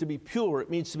 It means to be pure. It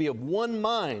means to be of one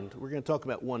mind. We're going to talk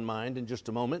about one mind in just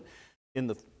a moment in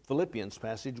the Philippians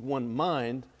passage. One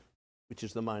mind, which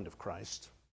is the mind of Christ.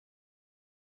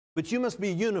 But you must be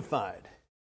unified.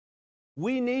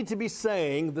 We need to be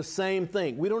saying the same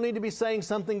thing. We don't need to be saying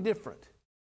something different.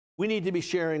 We need to be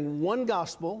sharing one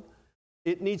gospel.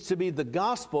 It needs to be the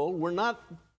gospel. We're not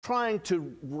trying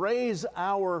to raise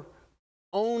our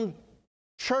own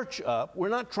church up. We're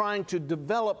not trying to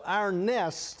develop our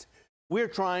nest. We're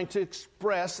trying to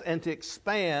express and to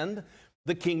expand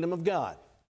the kingdom of God.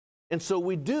 And so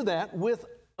we do that with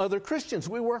other Christians.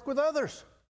 We work with others.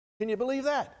 Can you believe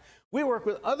that? We work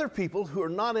with other people who are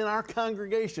not in our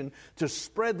congregation to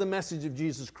spread the message of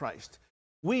Jesus Christ.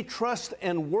 We trust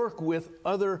and work with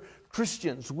other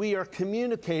Christians. We are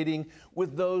communicating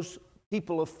with those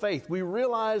people of faith. We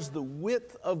realize the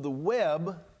width of the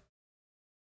web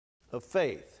of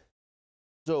faith.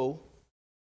 So,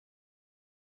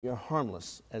 we are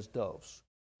harmless as doves.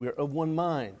 We are of one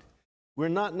mind. We're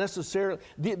not necessarily...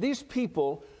 These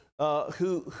people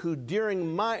who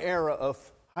during my era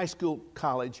of high school,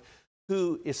 college,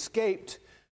 who escaped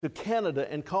to Canada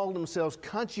and called themselves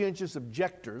conscientious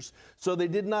objectors, so they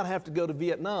did not have to go to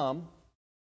Vietnam,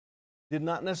 did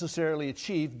not necessarily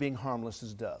achieve being harmless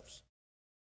as doves.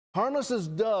 Harmless as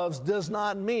doves does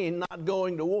not mean not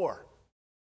going to war.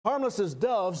 Harmless as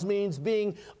doves means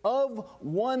being of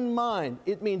one mind.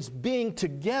 It means being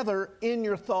together in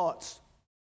your thoughts.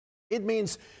 It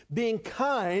means being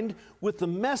kind with the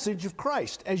message of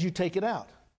Christ as you take it out.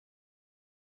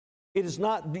 It is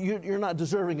not, you're not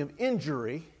deserving of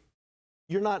injury.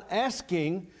 You're not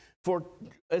asking for,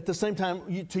 at the same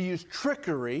time, to use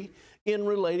trickery in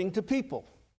relating to people.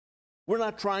 We're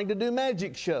not trying to do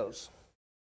magic shows.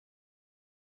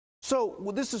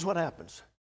 So, this is what happens.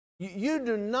 You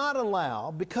do not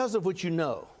allow, because of what you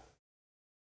know,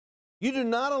 you do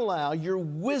not allow your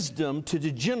wisdom to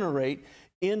degenerate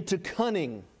into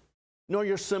cunning, nor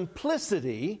your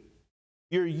simplicity,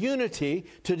 your unity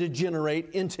to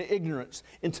degenerate into ignorance,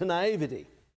 into naivety.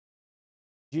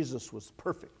 Jesus was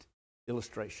perfect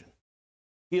illustration.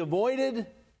 He avoided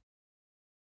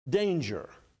danger.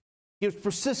 He was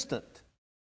persistent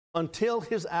until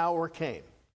his hour came.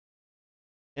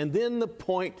 And then the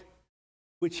point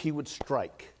which he would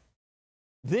strike.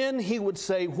 Then he would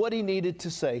say what he needed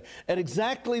to say at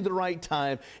exactly the right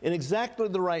time, in exactly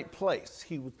the right place.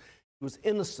 He was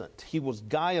innocent. He was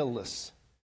guileless.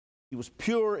 He was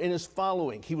pure in his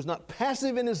following. He was not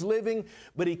passive in his living,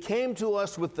 but he came to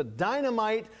us with the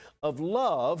dynamite of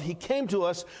love. He came to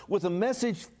us with a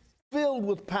message filled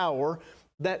with power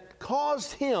that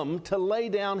caused him to lay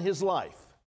down his life.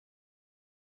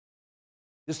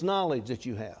 This knowledge that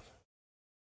you have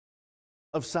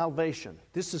of salvation,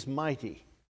 this is mighty.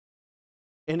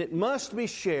 And it must be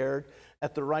shared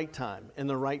at the right time, in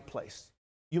the right place.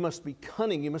 You must be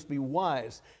cunning, you must be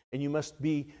wise, and you must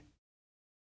be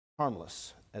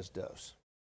harmless as doves.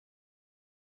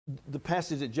 The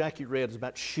passage that Jackie read is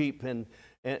about sheep and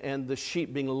the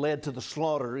sheep being led to the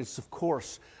slaughter. It's, of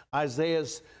course,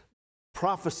 Isaiah's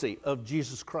prophecy of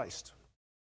Jesus Christ.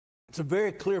 It's a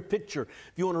very clear picture.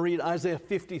 If you want to read Isaiah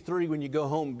 53 when you go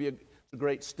home, it's a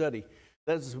great study.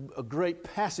 That's a great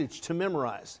passage to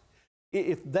memorize.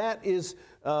 If that is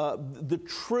the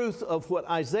truth of what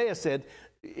Isaiah said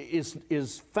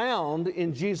is found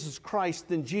in Jesus Christ,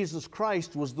 then Jesus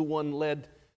Christ was the one led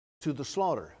to the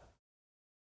slaughter.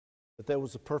 But there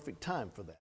was a perfect time for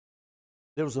that.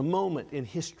 There was a moment in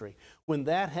history when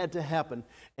that had to happen,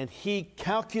 and he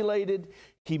calculated,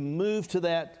 he moved to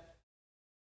that.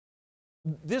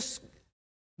 This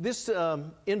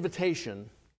invitation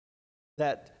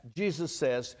that Jesus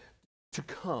says to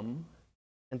come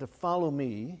and to follow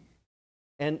me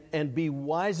and be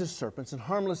wise as serpents and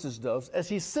harmless as doves, as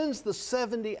he sends the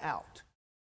 70 out.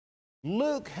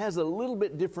 Luke has a little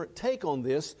bit different take on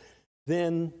this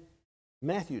than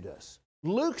Matthew does.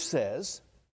 Luke says,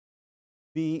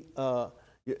 you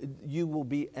will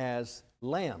be as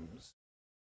lambs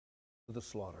to the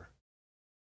slaughter.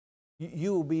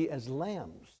 You will be as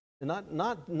lambs,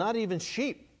 not even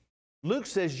sheep. Luke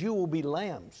says you will be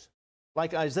lambs.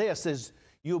 Like Isaiah says,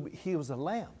 he was a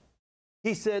lamb.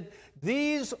 He said,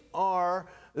 this is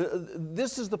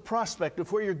the prospect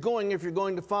of where you're going if you're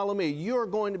going to follow me. You're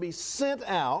going to be sent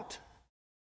out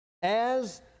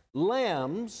as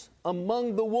lambs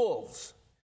among the wolves.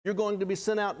 You're going to be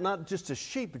sent out not just as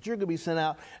sheep, but you're going to be sent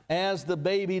out as the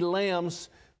baby lambs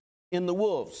in the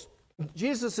wolves.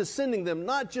 Jesus is sending them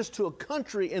not just to a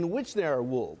country in which there are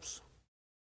wolves.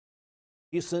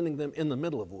 He's sending them in the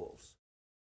middle of wolves.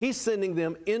 He's sending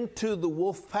them into the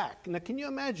wolf pack. Now, can you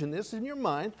imagine this in your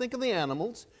mind? Think of the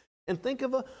animals and think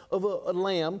of a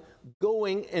lamb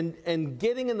going and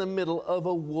getting in the middle of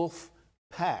a wolf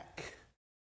pack.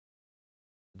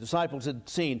 The disciples had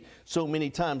seen so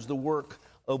many times the work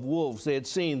of wolves. They had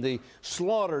seen the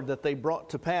slaughter that they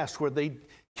brought to pass where they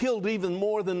killed even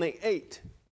more than they ate.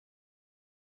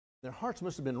 Their hearts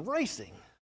must have been racing.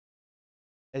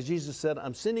 As Jesus said,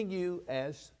 I'm sending you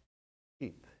as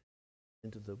sheep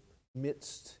into the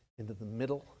midst, into the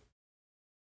middle,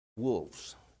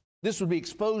 wolves. This would be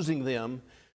exposing them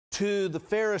to the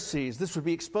Pharisees. This would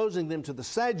be exposing them to the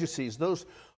Sadducees, those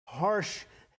harsh,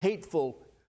 hateful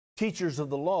teachers of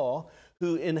the law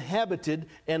who inhabited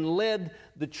and led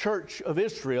the church of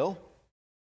Israel,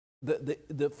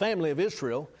 the family of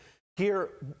Israel. Here,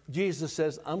 Jesus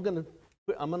says, I'm going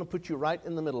to put you right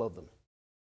in the middle of them.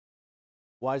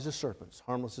 Wise as serpents,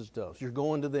 harmless as doves. You're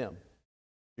going to them.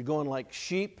 You're going like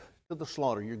sheep to the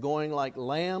slaughter. You're going like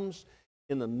lambs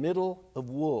in the middle of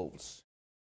wolves.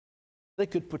 They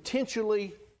could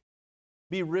potentially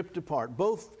be ripped apart,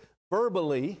 both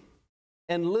verbally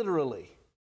and literally.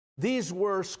 These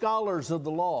were scholars of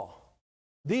the law.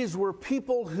 These were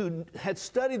people who had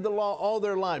studied the law all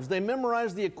their lives. They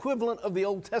memorized the equivalent of the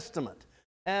Old Testament.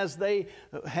 As they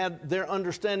had their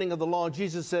understanding of the law,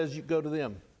 Jesus says, you go to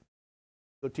them.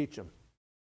 Go teach them.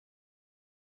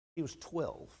 He was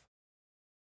 12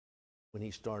 when he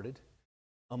started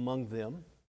among them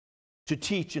to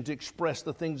teach and to express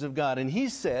the things of God. And he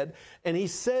said, and he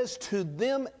says to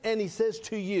them, and he says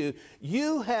to you,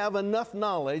 you have enough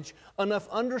knowledge, enough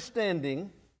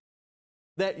understanding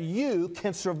that you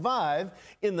can survive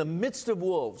in the midst of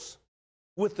wolves.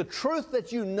 With the truth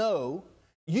that you know,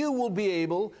 you will be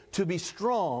able to be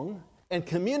strong and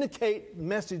communicate the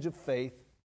message of faith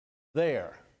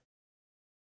there.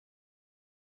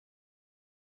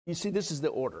 You see, this is the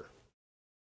order.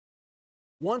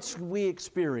 Once we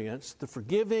experience the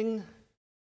forgiving,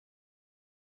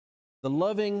 the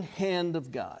loving hand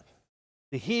of God,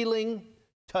 the healing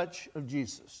touch of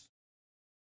Jesus,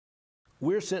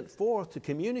 we're sent forth to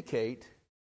communicate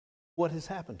what has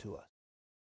happened to us.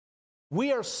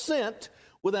 We are sent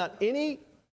without any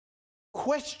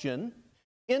question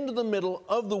into the middle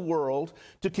of the world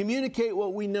to communicate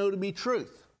what we know to be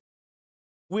truth.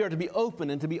 We are to be open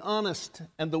and to be honest,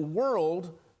 and the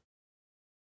world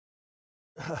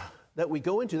that we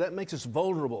go into, that makes us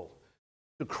vulnerable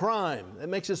to crime. That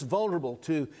makes us vulnerable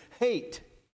to hate.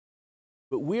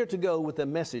 But we're to go with the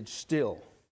message still.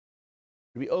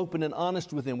 To be open and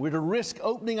honest with Him. We're to risk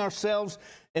opening ourselves,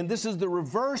 and this is the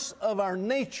reverse of our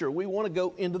nature. We want to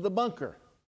go into the bunker.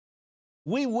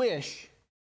 We wish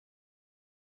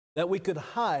that we could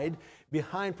hide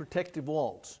behind protective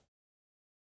walls,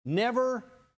 never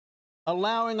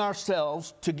allowing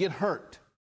ourselves to get hurt,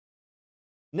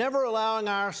 never allowing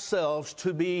ourselves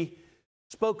to be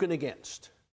spoken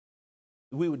against.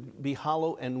 We would be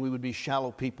hollow and we would be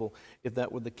shallow people if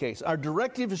that were the case. Our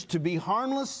directive is to be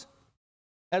harmless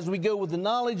as we go with the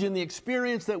knowledge and the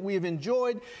experience that we have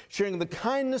enjoyed, sharing the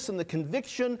kindness and the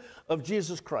conviction of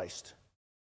Jesus Christ.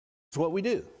 It's what we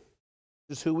do.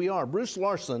 It's who we are. Bruce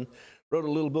Larson wrote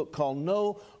a little book called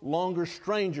No Longer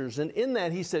Strangers, and in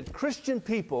that he said Christian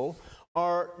people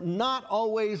are not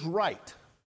always right.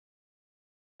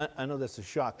 I know that's a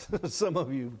shock to some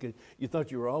of you because you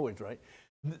thought you were always right.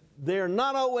 They're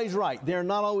not always right. They're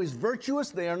not always virtuous.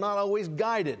 They are not always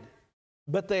guided.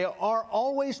 But they are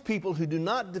always people who do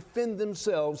not defend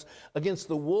themselves against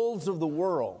the wolves of the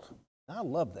world. I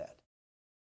love that.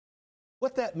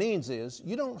 What that means is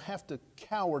you don't have to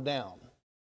cower down.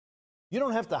 You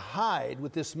don't have to hide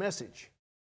with this message.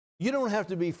 You don't have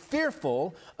to be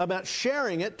fearful about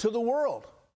sharing it to the world.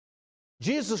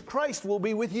 Jesus Christ will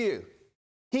be with you.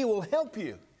 He will help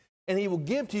you. And He will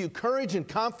give to you courage and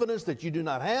confidence that you do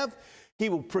not have. He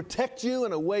will protect you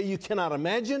in a way you cannot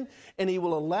imagine. And He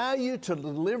will allow you to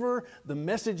deliver the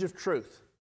message of truth.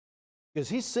 Because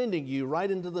He's sending you right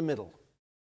into the middle.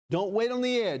 Don't wait on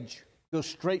the edge. Go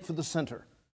straight for the center.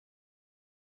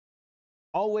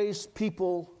 Always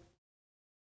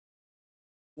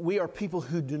we are people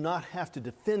who do not have to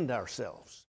defend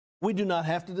ourselves. We do not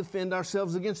have to defend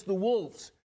ourselves against the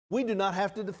wolves. We do not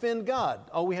have to defend God.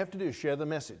 All we have to do is share the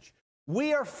message.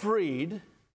 We are freed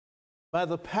by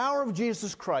the power of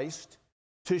Jesus Christ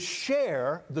to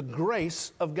share the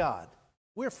grace of God.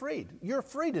 We're freed. You're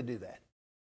free to do that.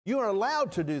 You are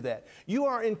allowed to do that. You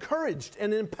are encouraged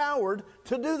and empowered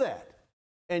to do that.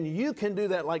 And you can do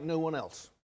that like no one else.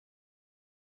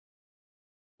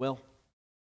 Well,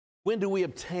 when do we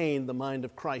obtain the mind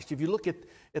of Christ? If you look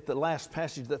at the last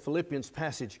passage, that Philippians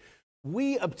passage,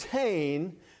 we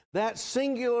obtain that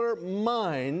singular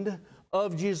mind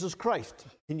of Jesus Christ.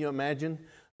 Can you imagine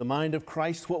the mind of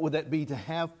Christ? What would that be to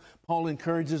have? Paul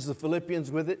encourages the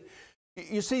Philippians with it.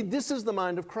 You see, this is the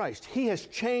mind of Christ. He has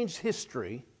changed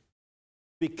history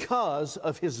because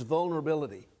of His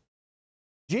vulnerability.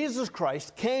 Jesus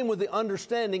Christ came with the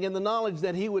understanding and the knowledge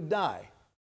that He would die.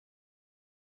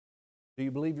 Do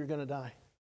you believe you're going to die?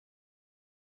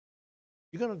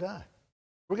 You're going to die.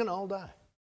 We're going to all die.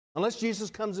 Unless Jesus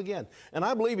comes again. And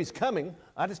I believe He's coming.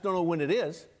 I just don't know when it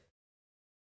is.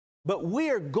 But we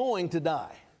are going to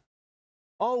die.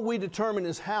 All we determine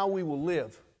is how we will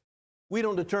live. We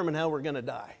don't determine how we're going to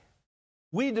die.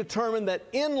 We determine that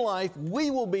in life we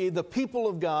will be the people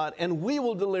of God and we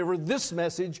will deliver this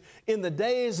message in the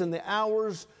days and the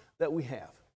hours that we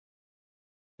have.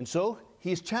 And so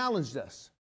He's challenged us.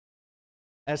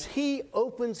 As He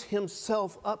opens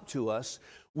Himself up to us,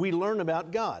 we learn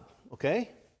about God,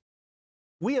 okay?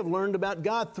 We have learned about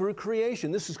God through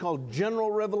creation. This is called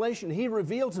general revelation. He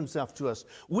reveals Himself to us.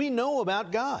 We know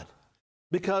about God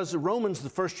because Romans, the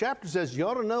first chapter, says you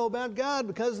ought to know about God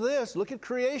because of this. Look at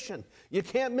creation. You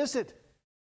can't miss it.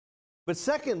 But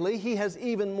secondly, He has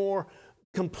even more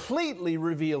completely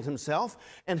revealed Himself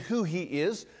and who He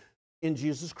is in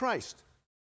Jesus Christ.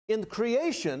 In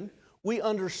creation, we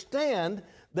understand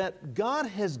that God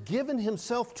has given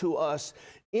Himself to us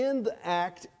in the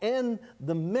act and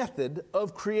the method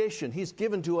of creation. He's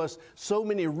given to us so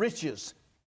many riches,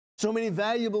 so many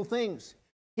valuable things.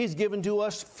 He's given to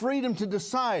us freedom to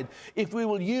decide if we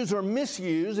will use or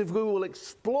misuse, if we will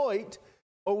exploit,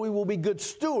 or we will be good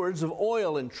stewards of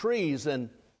oil and trees and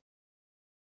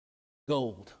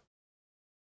gold.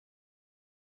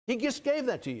 He just gave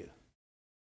that to you.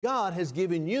 God has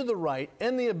given you the right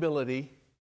and the ability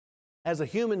as a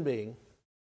human being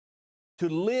to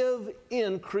live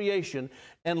in creation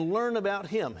and learn about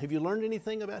Him. Have you learned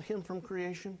anything about Him from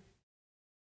creation?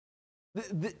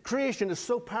 The creation is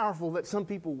so powerful that some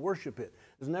people worship it.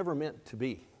 It's never meant to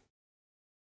be.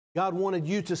 God wanted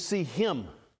you to see Him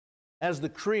as the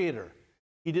Creator.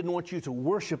 He didn't want you to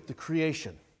worship the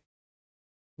creation.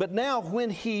 But now when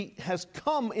He has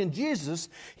come in Jesus,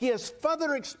 He has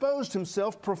further exposed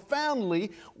Himself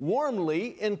profoundly,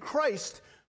 warmly in Christ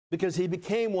because He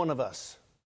became one of us.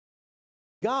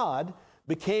 God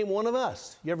became one of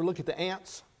us. You ever look at the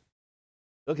ants?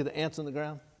 Look at the ants on the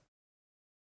ground?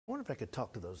 I wonder if I could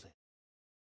talk to those ants.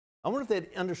 I wonder if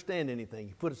they'd understand anything.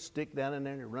 You put a stick down in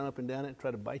there and they run up and down it and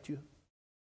try to bite you.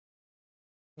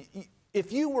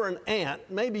 If you were an ant,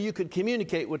 maybe you could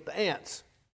communicate with the ants.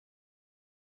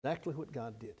 Exactly what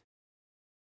God did.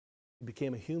 He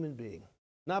became a human being.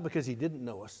 Not because He didn't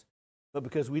know us, but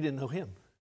because we didn't know Him.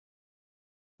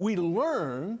 We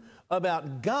learn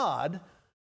about God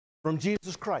from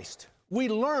Jesus Christ. We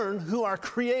learn who our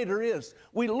Creator is.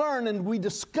 We learn and we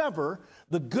discover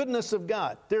the goodness of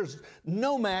God. There's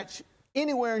no match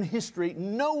anywhere in history.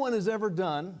 No one has ever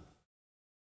done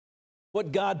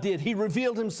what God did. He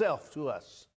revealed himself to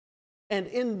us. And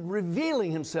in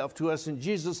revealing himself to us in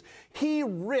Jesus, he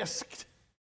risked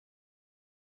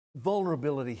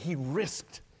vulnerability. He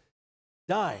risked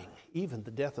dying, even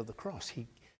the death of the cross. He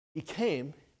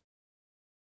came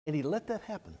and he let that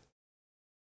happen.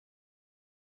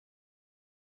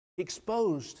 He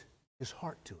exposed his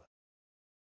heart to us.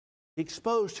 He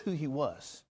exposed who he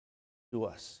was to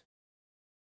us.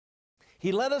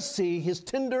 He let us see his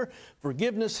tender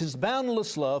forgiveness, his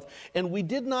boundless love, and we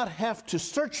did not have to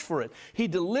search for it. He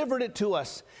delivered it to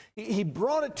us. He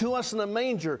brought it to us in a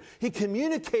manger. He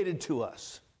communicated to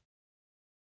us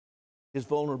his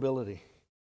vulnerability.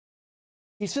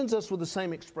 He sends us with the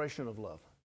same expression of love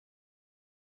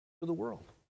to the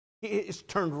world. It's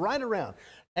turned right around.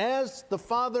 As the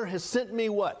Father has sent me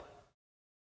what?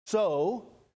 So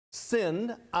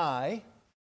send I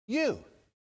you.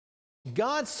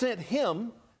 God sent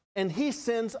him, and he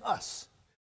sends us.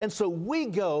 And so we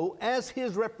go as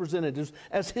his representatives,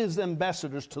 as his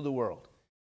ambassadors to the world.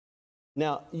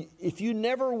 Now, if you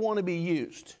never want to be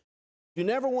used, if you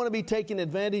never want to be taken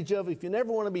advantage of, if you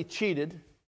never want to be cheated,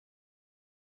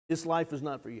 this life is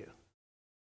not for you.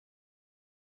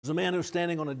 There's a man who was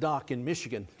standing on a dock in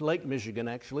Michigan, Lake Michigan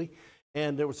actually,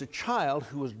 and there was a child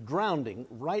who was drowning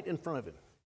right in front of him.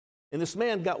 And this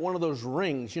man got one of those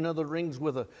rings, you know, the rings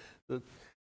with the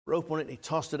rope on it, and he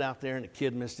tossed it out there, and the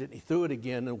kid missed it, and he threw it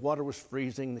again, and the water was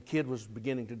freezing, the kid was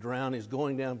beginning to drown, he's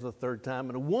going down for the third time,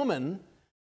 and a woman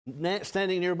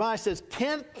standing nearby says,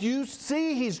 "Can't you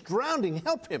see he's drowning?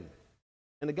 Help him."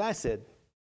 And the guy said,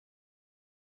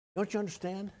 "Don't you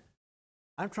understand?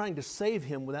 I'm trying to save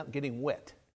him without getting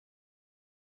wet."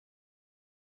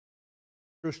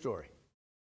 True story.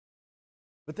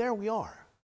 But there we are.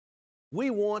 We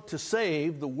want to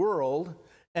save the world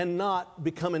and not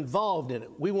become involved in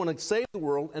it. We want to save the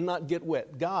world and not get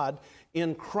wet. God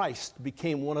in Christ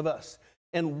became one of us.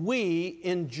 And we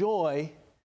enjoy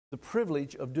the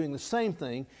privilege of doing the same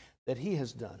thing that he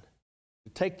has done, to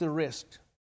take the risk.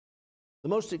 The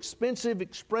most expensive,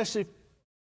 expressive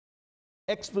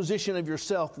exposition of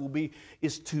yourself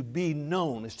is to be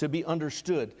known, is to be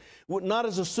understood. Not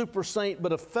as a super saint,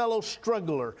 but a fellow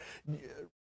struggler.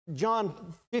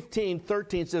 John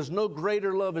 15:13 says, "No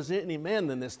greater love is any man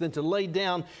than this, than to lay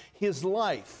down his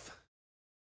life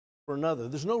for another."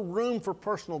 There's no room for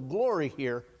personal glory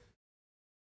here.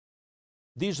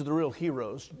 These are the real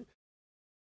heroes.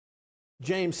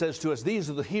 James says to us, these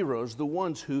are the heroes, the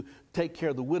ones who take care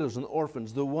of the widows and the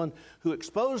orphans, the one who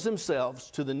expose themselves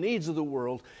to the needs of the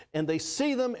world, and they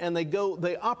see them and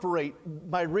they operate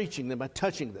by reaching them, by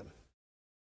touching them.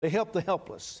 They help the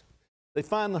helpless. They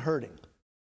find the hurting.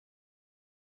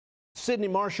 Sidney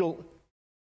Marshall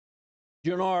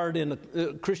Gennard,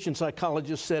 a Christian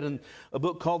psychologist, said in a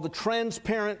book called The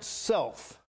Transparent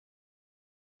Self,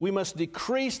 "We must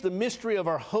decrease the mystery of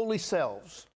our holy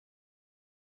selves."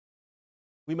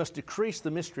 We must decrease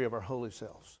the mystery of our holy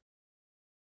selves.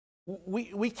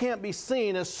 We can't be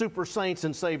seen as super saints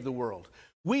and save the world.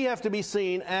 We have to be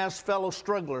seen as fellow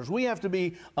strugglers. We have to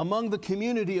be among the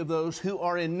community of those who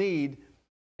are in need,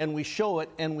 and we show it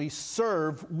and we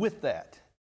serve with that.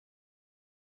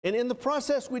 And in the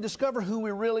process, we discover who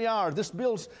we really are. This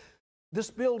builds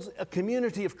a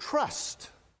community of trust.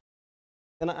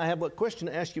 And I have a question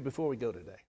to ask you before we go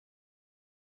today.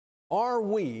 Are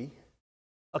we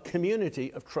a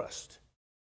community of trust?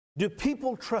 Do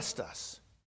people trust us?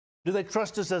 Do they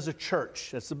trust us as a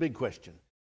church? That's the big question.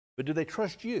 But do they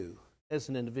trust you as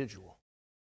an individual?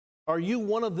 Are you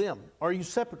one of them? Are you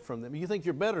separate from them? You think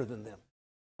you're better than them?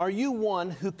 Are you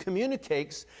one who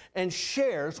communicates and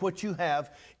shares what you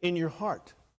have in your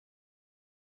heart?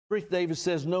 Ruth Davis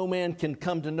says, "No man can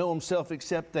come to know himself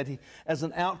except that he, as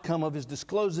an outcome of his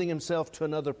disclosing himself to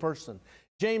another person."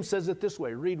 James says it this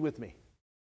way. Read with me.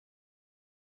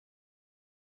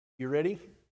 You ready?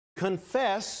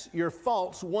 "Confess your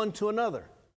faults one to another.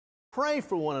 Pray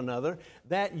for one another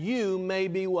that you may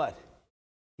be" what?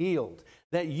 Healed.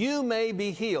 That you may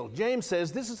be healed. James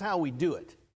says this is how we do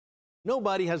it.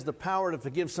 Nobody has the power to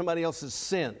forgive somebody else's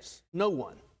sins. No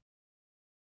one.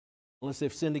 Unless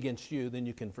they've sinned against you, then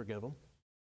you can forgive them.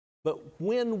 But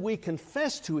when we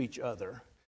confess to each other,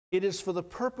 it is for the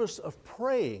purpose of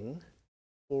praying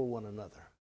for one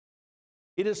another.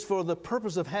 It is for the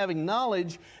purpose of having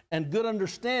knowledge and good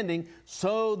understanding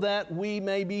so that we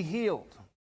may be healed.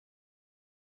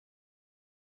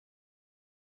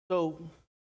 So,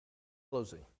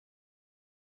 closing.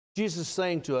 Jesus is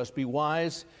saying to us, be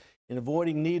wise in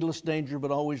avoiding needless danger,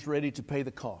 but always ready to pay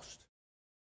the cost.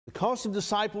 The cost of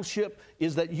discipleship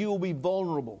is that you will be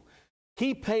vulnerable.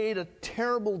 He paid a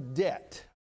terrible debt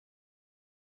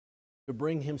to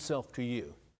bring himself to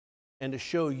you and to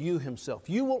show you himself.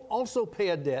 You will also pay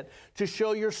a debt to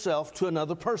show yourself to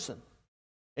another person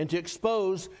and to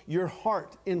expose your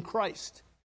heart in Christ,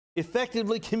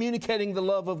 effectively communicating the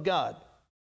love of God.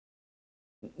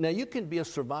 Now, you can be a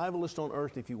survivalist on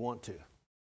earth if you want to,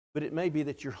 but it may be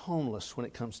that you're homeless when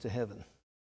it comes to heaven.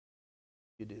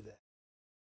 You do that.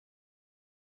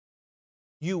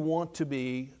 You want to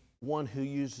be one who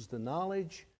uses the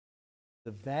knowledge,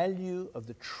 the value of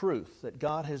the truth that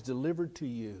God has delivered to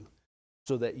you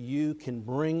so that you can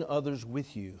bring others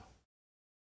with you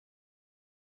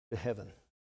to heaven.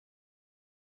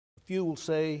 A few will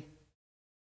say,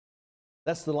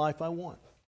 that's the life I want.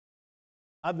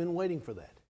 I've been waiting for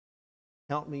that.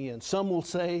 Count me in. Some will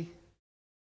say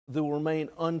they will remain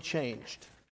unchanged.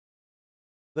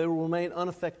 They will remain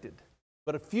unaffected.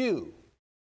 But a few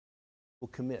will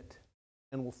commit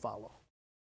and will follow.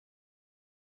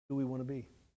 Who we want to be?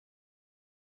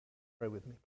 Pray with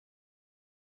me.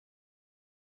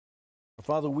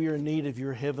 Father, we are in need of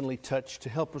your heavenly touch to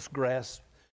help us grasp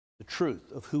the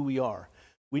truth of who we are.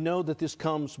 We know that this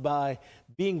comes by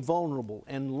being vulnerable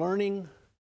and learning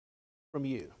from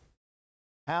you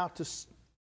how to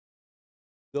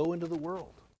go into the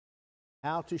world,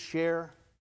 how to share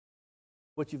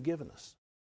what you've given us.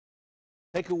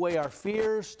 Take away our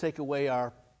fears, take away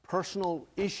our personal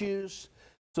issues,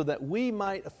 so that we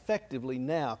might effectively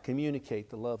now communicate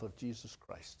the love of Jesus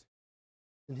Christ.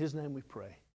 In his name we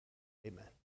pray. Amen.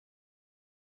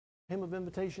 Hymn of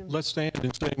invitation. Let's stand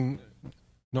and sing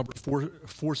number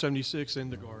 476,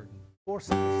 In the Garden.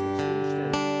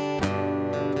 476.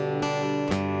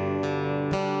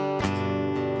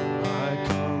 I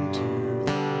come to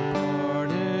the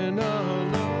garden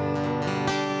alone,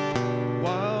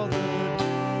 while the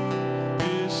dew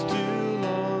is still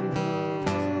on the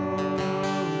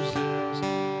roses,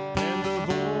 and the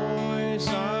voice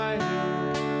I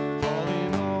hear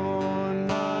falling on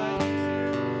my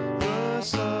ear, the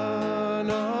Son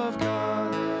of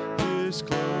God is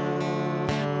close.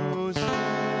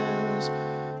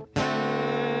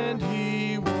 And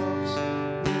he walks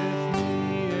with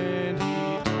me, and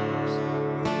he talks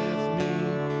with me,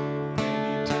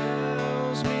 and he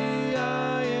tells me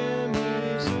I am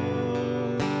his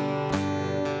own.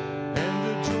 And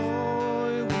the joy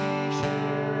we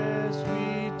share as we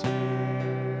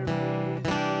tarry,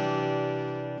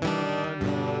 none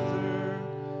other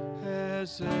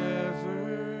has ever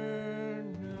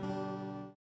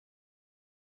known.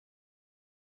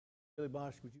 Billy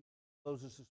Bosch, would you close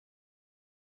us this